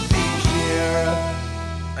won't be here.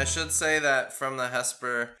 I should say that from the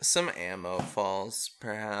Hesper, some ammo falls,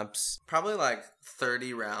 perhaps. Probably like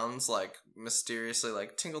 30 rounds, like mysteriously,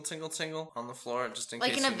 like tingle, tingle, tingle on the floor, just in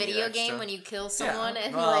like case. Like in a you need video extra. game when you kill someone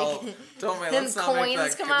and don't make, then let's not make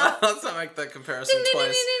coins that, come out. Let's not make that comparison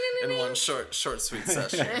twice in one short, sweet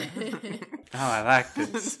session. Oh, I like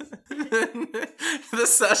this.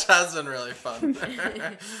 This session has been really fun.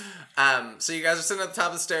 So you guys are sitting at the top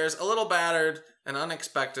of the stairs, a little battered, an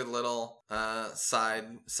unexpected little side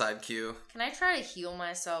cue. Can I try to heal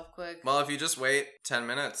myself quick? Well, if you just wait 10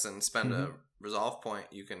 minutes and spend a resolve point,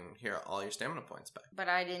 you can hear all your stamina points back. But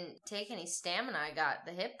I didn't take any stamina. I got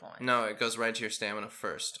the hit points. No, it goes right to your stamina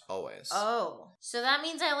first, always. Oh, so that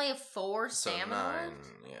means I only have 4 stamina? So 9,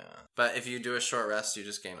 yeah. But if you do a short rest, you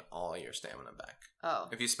just gain all your stamina back. Oh.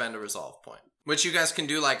 If you spend a resolve point. Which you guys can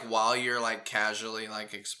do, like, while you're, like, casually,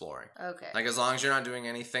 like, exploring. Okay. Like, as long as you're not doing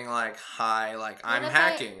anything, like, high, like, I'm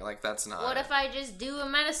hacking. Like, that's not... What if I just do a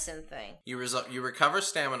medicine thing? You recover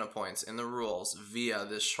stamina points in the rules via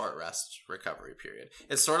this short rest recovery period.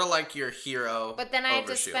 It's sort of like your hero But then I have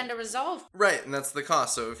to overshield. spend a resolve. Right, and that's the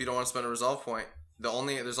cost. So if you don't want to spend a resolve point,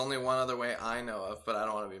 there's only one other way I know of, but I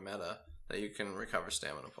don't want to be meta, that you can recover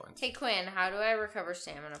stamina points. Hey Quinn, how do I recover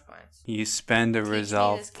stamina points? You spend a Teach me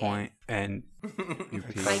resolve this game. point and you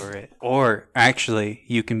recover it. Or actually,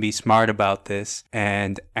 you can be smart about this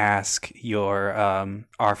and ask your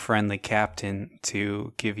our friendly captain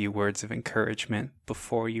to give you words of encouragement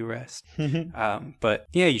before you rest. But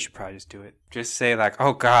yeah, you should probably just do it. Just say like,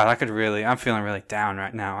 "Oh God, I'm feeling really down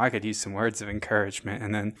right now. I could use some words of encouragement."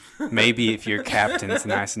 And then maybe if your captain's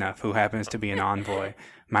nice enough, who happens to be an envoy,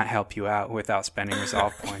 might help you out without spending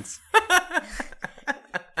resolve points.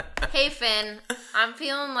 Hey Finn, I'm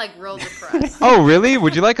feeling like real depressed. Oh, really?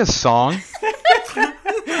 Would you like a song?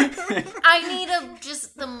 I need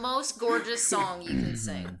just the most gorgeous song you can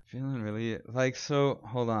sing. Feeling really so.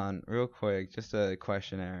 Hold on, real quick, just a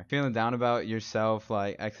questionnaire. Feeling down about yourself,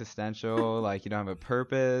 like existential, like you don't have a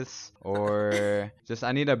purpose, or just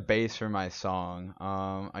I need a bass for my song.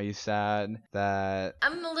 Are you sad that?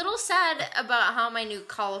 I'm a little sad about how my new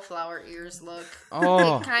cauliflower ears look.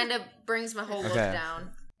 Oh. It kind of brings my whole look Okay.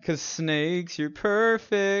 down. 'Cause snakes, you're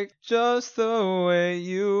perfect, just the way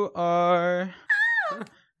you are.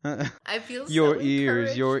 I feel so Your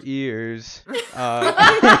encouraged. ears.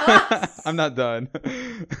 I'm not done.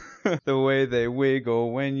 The way they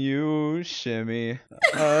wiggle when you shimmy.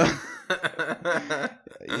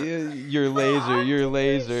 Your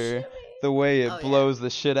laser. The way it Oh, yeah. blows the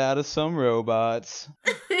shit out of some robots.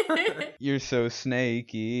 You're so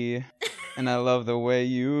snaky. And I love the way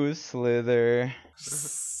you slither.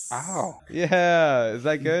 Oh. Yeah, is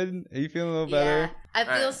that good? Are you feeling a little better? Yeah, I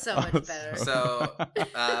feel Alright. so much better. So,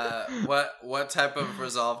 what type of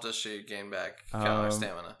resolve does she gain back? Counter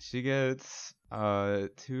stamina. She gets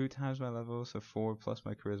 2 times my level, so 4 plus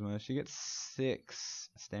my charisma. She gets 6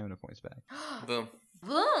 stamina points back. Boom.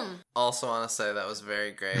 Boom. Also want to say that was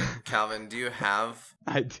very great. Calvin, do you have...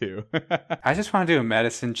 I do. I just want to do a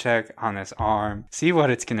medicine check on this arm. See what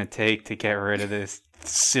it's gonna take to get rid of this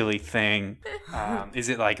silly thing. Is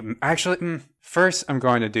it like actually? First, I'm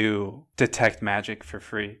going to do detect magic for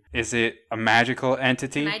free. Is it a magical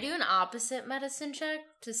entity? Can I do an opposite medicine check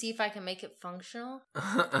to see if I can make it functional?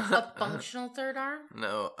 A functional third arm?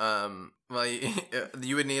 No, well,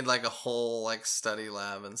 you would need like a whole like study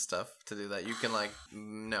lab and stuff to do that. You can like,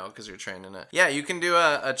 no, because you're trained in it. Yeah, you can do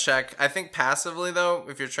a check. I think passively though,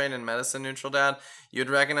 if you're trained in medicine, Neutral Dad, you'd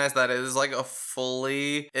recognize that it is like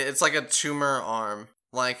it's like a tumor arm.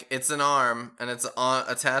 Like, it's an arm, and it's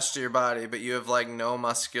attached to your body, but you have, like, no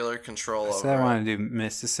muscular control over So I it. want to do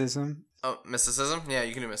mysticism. Oh, mysticism? Yeah,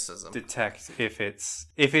 you can do mysticism. Detect if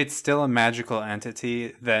it's still a magical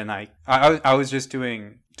entity. Then I was just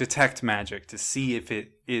doing detect magic to see if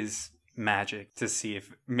it is magic, to see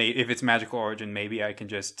if its magical origin. Maybe I can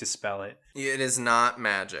just dispel it. It is not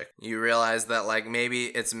magic. You realize that, like, maybe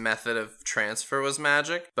its method of transfer was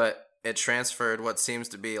magic, but it transferred what seems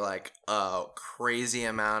to be like a crazy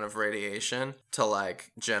amount of radiation to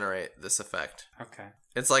like generate this effect. Okay.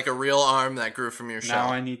 It's like a real arm that grew from your shell.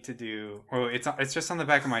 Now I need to do. Oh, it's just on the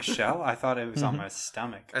back of my shell. I thought it was on my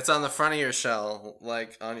stomach. It's on the front of your shell,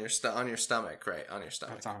 like on your stomach, right? On your Oh,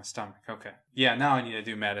 stomach. it's on my stomach. Okay. Yeah. Now I need to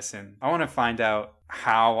do medicine. I want to find out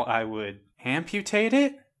how I would amputate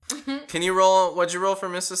it. Can you roll? What'd you roll for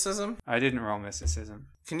mysticism? I didn't roll mysticism.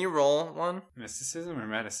 Can you roll one Mysticism or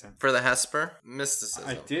medicine? for the Hesper? Mysticism.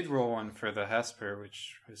 I did roll one for the Hesper,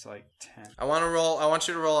 which was like 10. I want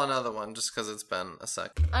you to roll another one, just because it's been a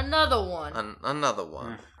sec. Another one. Another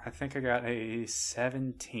one. I think I got a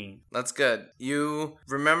 17. That's good. You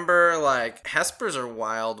remember, like, Hespers are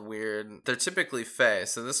wild, weird. They're typically fey,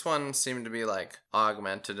 so this one seemed to be, like,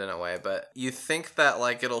 augmented in a way, but you think that,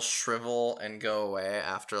 like, it'll shrivel and go away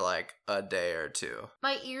after, like, a day or two.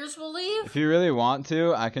 My ears will leave? If you really want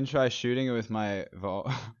to, I can try shooting it with my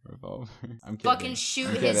revolver. I'm kidding. Fucking shoot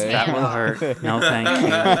I'm his kidding. That hand will off. hurt. No, thank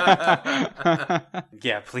you.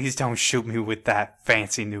 Yeah, please don't shoot me with that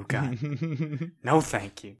fancy new gun. No,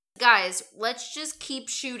 thank you. Guys, let's just keep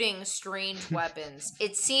shooting strange weapons.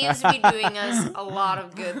 It seems to be doing us a lot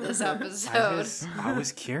of good this episode. I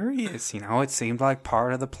was curious. It seemed like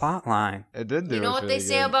part of the plot line. It did do You know us what they really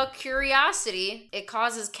say good. about curiosity? It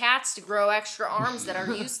causes cats to grow extra arms that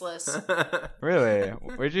are useless. Really?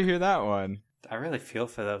 Where'd you hear that one? I really feel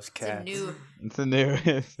for those cats. It's a new.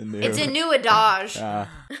 It's a new adage.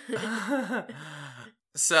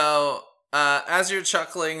 So, as you're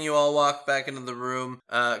chuckling, you all walk back into the room.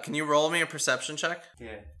 Can you roll me a perception check?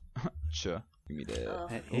 Yeah. Sure. Give me that. Oh,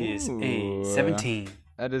 That is a Ooh. 17.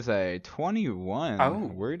 That is a 21. Oh.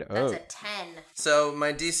 Word that's up. a 10. So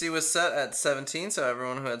my DC was set at 17, so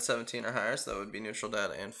everyone who had 17 or higher, so that would be Neutral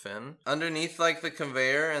Dad and Finn. Underneath, like, the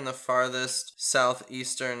conveyor in the farthest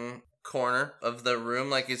southeastern corner of the room,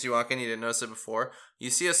 like, as you walk in, you didn't notice it before, you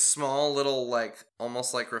see a small little, like,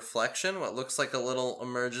 almost like reflection, what looks like a little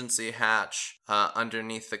emergency hatch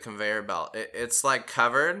underneath the conveyor belt. It's like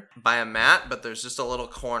covered by a mat, but there's just a little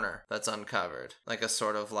corner that's uncovered, like a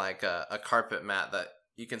sort of like a carpet mat that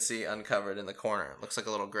you can see uncovered in the corner. It looks like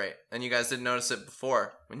a little grate. And you guys didn't notice it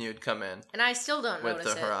before when you had come in And I still don't with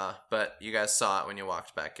notice the it. hurrah, but you guys saw it when you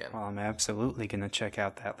walked back in. Well, I'm absolutely gonna check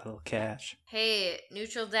out that little cache. Hey,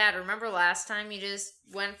 Neutral Dad, remember last time you just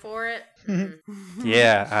went for it?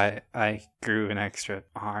 Yeah, I grew an extra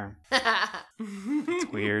arm.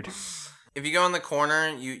 It's weird. If you go in the corner,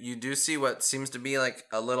 you do see what seems to be like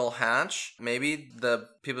a little hatch. Maybe the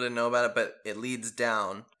people didn't know about it, but it leads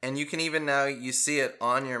down. And you can even now, you see it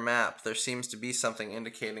on your map. There seems to be something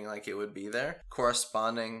indicating like it would be there,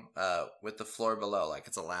 corresponding with the floor below, like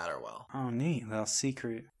it's a ladder well. Oh, neat. Little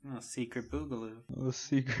secret boogaloo. Little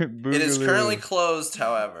secret boogaloo. It is currently closed,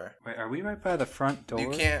 however. Wait, are we right by the front door? You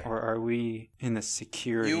can't- Or are we in the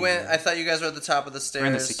security You went, room? I thought you guys were at the top of the stairs. We're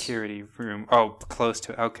in the security room. Oh, close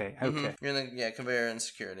to it. Okay, okay. Mhm. You're in the, conveyor and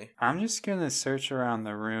security. I'm just gonna search around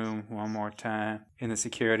the room one more time in the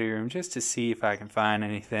security room just to see if I can find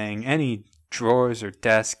anything, any drawers or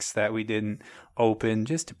desks that we didn't open,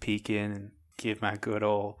 just to peek in and give my good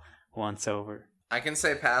old once over. I can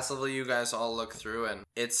say passively you guys all look through and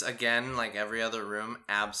it's again like every other room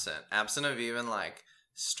absent of even like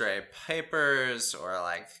stray papers or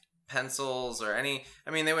like pencils or any,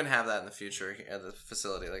 I mean they wouldn't have that in the future at the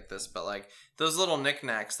facility like this, but like those little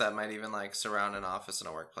knickknacks that might even like surround an office and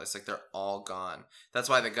a workplace, like they're all gone. That's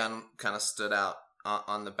why the gun kind of stood out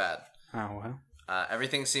on the bed. Oh, well.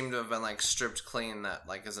 Everything seemed to have been like stripped clean that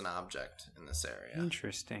like is an object in this area.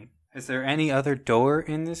 Interesting. Is there any other door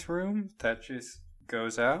in this room that just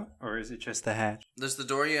goes out, or is it just the hatch? There's the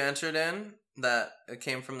door you entered in that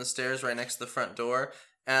came from the stairs right next to the front door.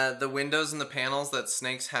 The windows and the panels that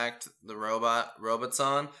Snakes hacked the robots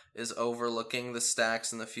on is overlooking the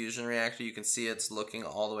stacks in the fusion reactor. You can see it's looking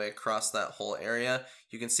all the way across that whole area.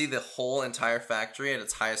 You can see the whole entire factory at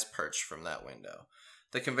its highest perch from that window.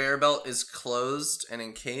 The conveyor belt is closed and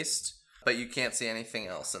encased, but you can't see anything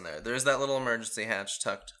else in there. There's that little emergency hatch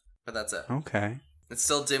tucked, but that's it. Okay. It's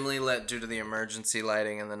still dimly lit due to the emergency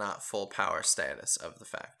lighting and the not full power status of the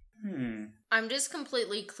factory. I'm just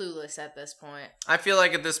completely clueless at this point. I feel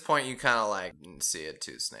like at this point you kind of like see it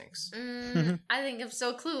too, Snakes. I think I'm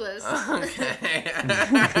so clueless.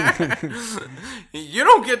 Okay. You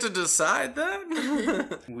don't get to decide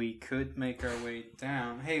that. We could make our way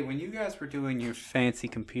down. Hey, when you guys were doing your fancy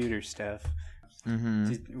computer stuff,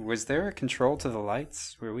 was there a control to the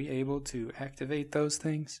lights? Were we able to activate those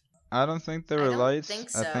things? I don't think there I were don't lights. think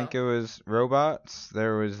I so. think it was robots.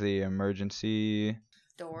 There was the emergency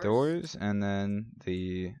Doors. and then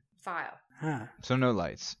the File. Huh. so no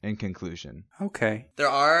lights. In conclusion, Okay. There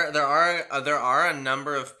are a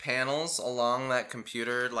number of panels along that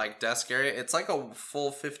computer like desk area. It's like a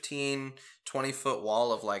full 15, 20 foot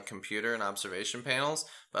wall of like computer and observation panels,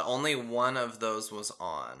 but only one of those was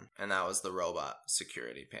on, and that was the robot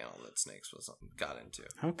security panel that Snakes got into.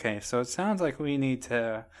 Okay, so it sounds like we need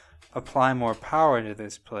to apply more power to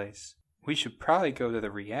this place. We should probably go to the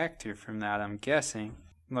reactor from that, I'm guessing.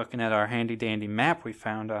 Looking at our handy-dandy map we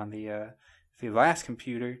found on the last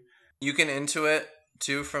computer. You can intuit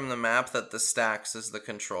too from the map that the stacks is the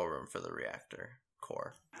control room for the reactor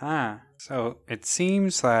core. So it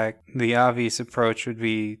seems like the obvious approach would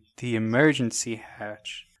be the emergency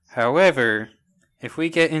hatch. However, if we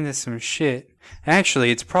get into some shit,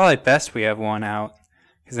 actually it's probably best we have one out,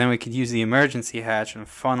 because then we could use the emergency hatch and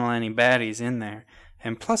funnel any baddies in there.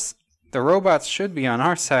 And plus, the robots should be on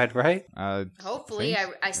our side, right? Hopefully,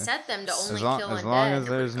 think- I set them to only as kill long undead. as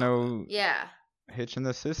there's no Yeah. hitch in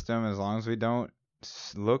the system, as long as we don't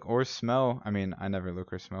look or smell. I mean, I never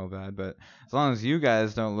look or smell bad, but as long as you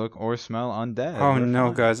guys don't look or smell undead. Oh we're no,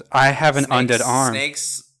 fine. guys. I have an undead arm.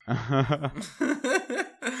 Snakes.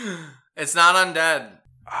 It's not undead.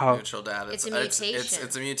 Oh, Neutral Dad. It's a mutation.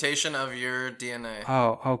 It's a mutation of your DNA.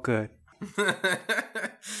 oh, good.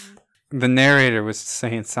 The narrator was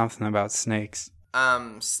saying something about snakes.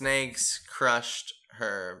 Snakes crushed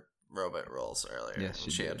her robot rolls earlier. Yes,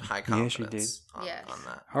 and she had did. high Yeah, she confidence on Yes.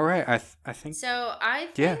 that. All right, I think. So I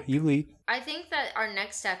think, Yeah, you lead. I think that our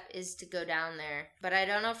next step is to go down there, but I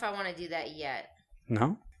don't know if I want to do that yet.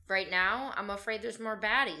 No. Right now, I'm afraid there's more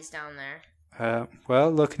baddies down there.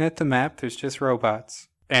 Well, looking at the map, there's just robots,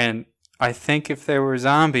 and I think if there were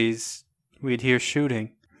zombies, we'd hear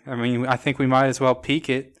shooting. I mean, I think we might as well peek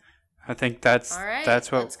it. I think that's All right,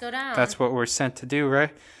 that's what let's go down. that's what we're sent to do,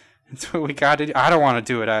 right? That's what we gotta do. I don't want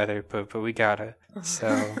to do it either, but we gotta.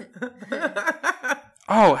 So.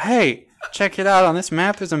 Oh, hey, check it out. On this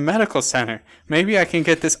map, there's a medical center. Maybe I can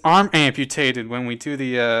get this arm amputated when we do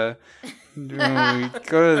the when we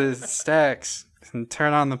go to the stacks and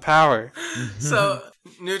turn on the power. So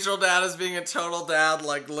Neutral Dad is being a total dad,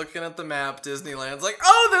 like looking at the map. Disneyland's like,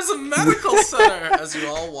 oh, there's a medical center. As you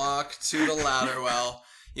all walk to the ladder well,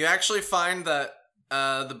 you actually find that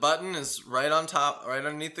the button is right on top, right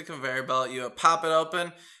underneath the conveyor belt. You pop it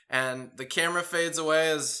open, and the camera fades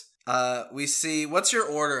away as we see. What's your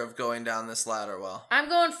order of going down this ladder well? I'm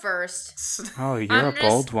going first. Oh, you're a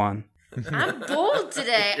bold one. I'm bold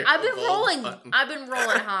today. I've been rolling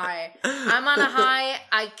high. I'm on a high.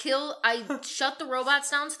 I shut the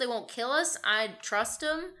robots down so they won't kill us. I trust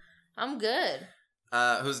them. I'm good.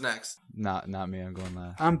 Who's next? Not me. I'm going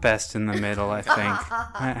last. I'm best in the middle, I think.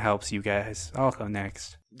 That helps you guys. I'll go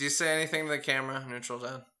next. Do you say anything to the camera, Neutral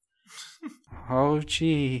Dad? Oh,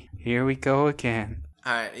 gee. Here we go again.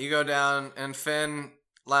 Alright, you go down, and Finn,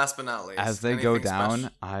 last but not least. As they go anything down,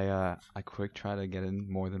 special? I quick try to get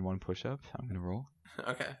in more than one push-up. I'm gonna roll.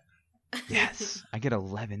 Okay. Yes, I get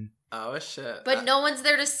 11. Oh, shit. But no one's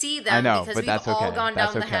there to see them I know, because but we've that's all okay. gone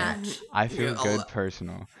That's down the okay. hatch. I feel get good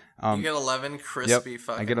personal. You get 11 Yep, crispy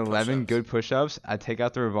fucking I get 11 push-ups. good push-ups. I take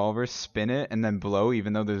out the revolver, spin it, and then blow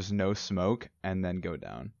even though there's no smoke, and then go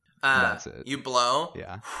down. That's it. You blow,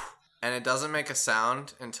 Yeah. and it doesn't make a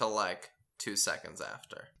sound until like 2 seconds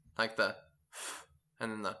after. Like the,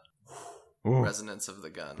 and then the Ooh, resonance of the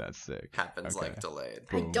gun that's sick. happens Okay. like delayed.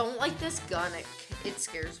 I don't like this gun. It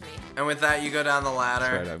scares me. And with that, you go down the ladder,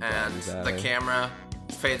 Straight up and bodies the alley. camera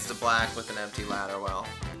fades to black with an empty ladder well.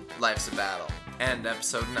 Life's a battle. End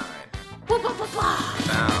episode 9. Bah, bah, bah, bah.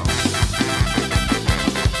 Now.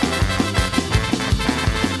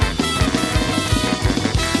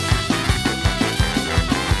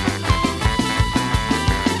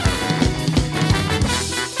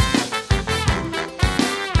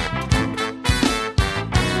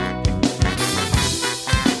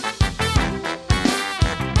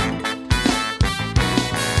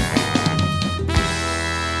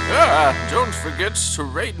 Don't forget to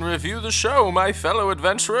rate and review the show, my fellow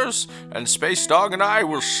adventurers, and Space Dog and I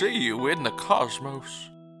will see you in the cosmos.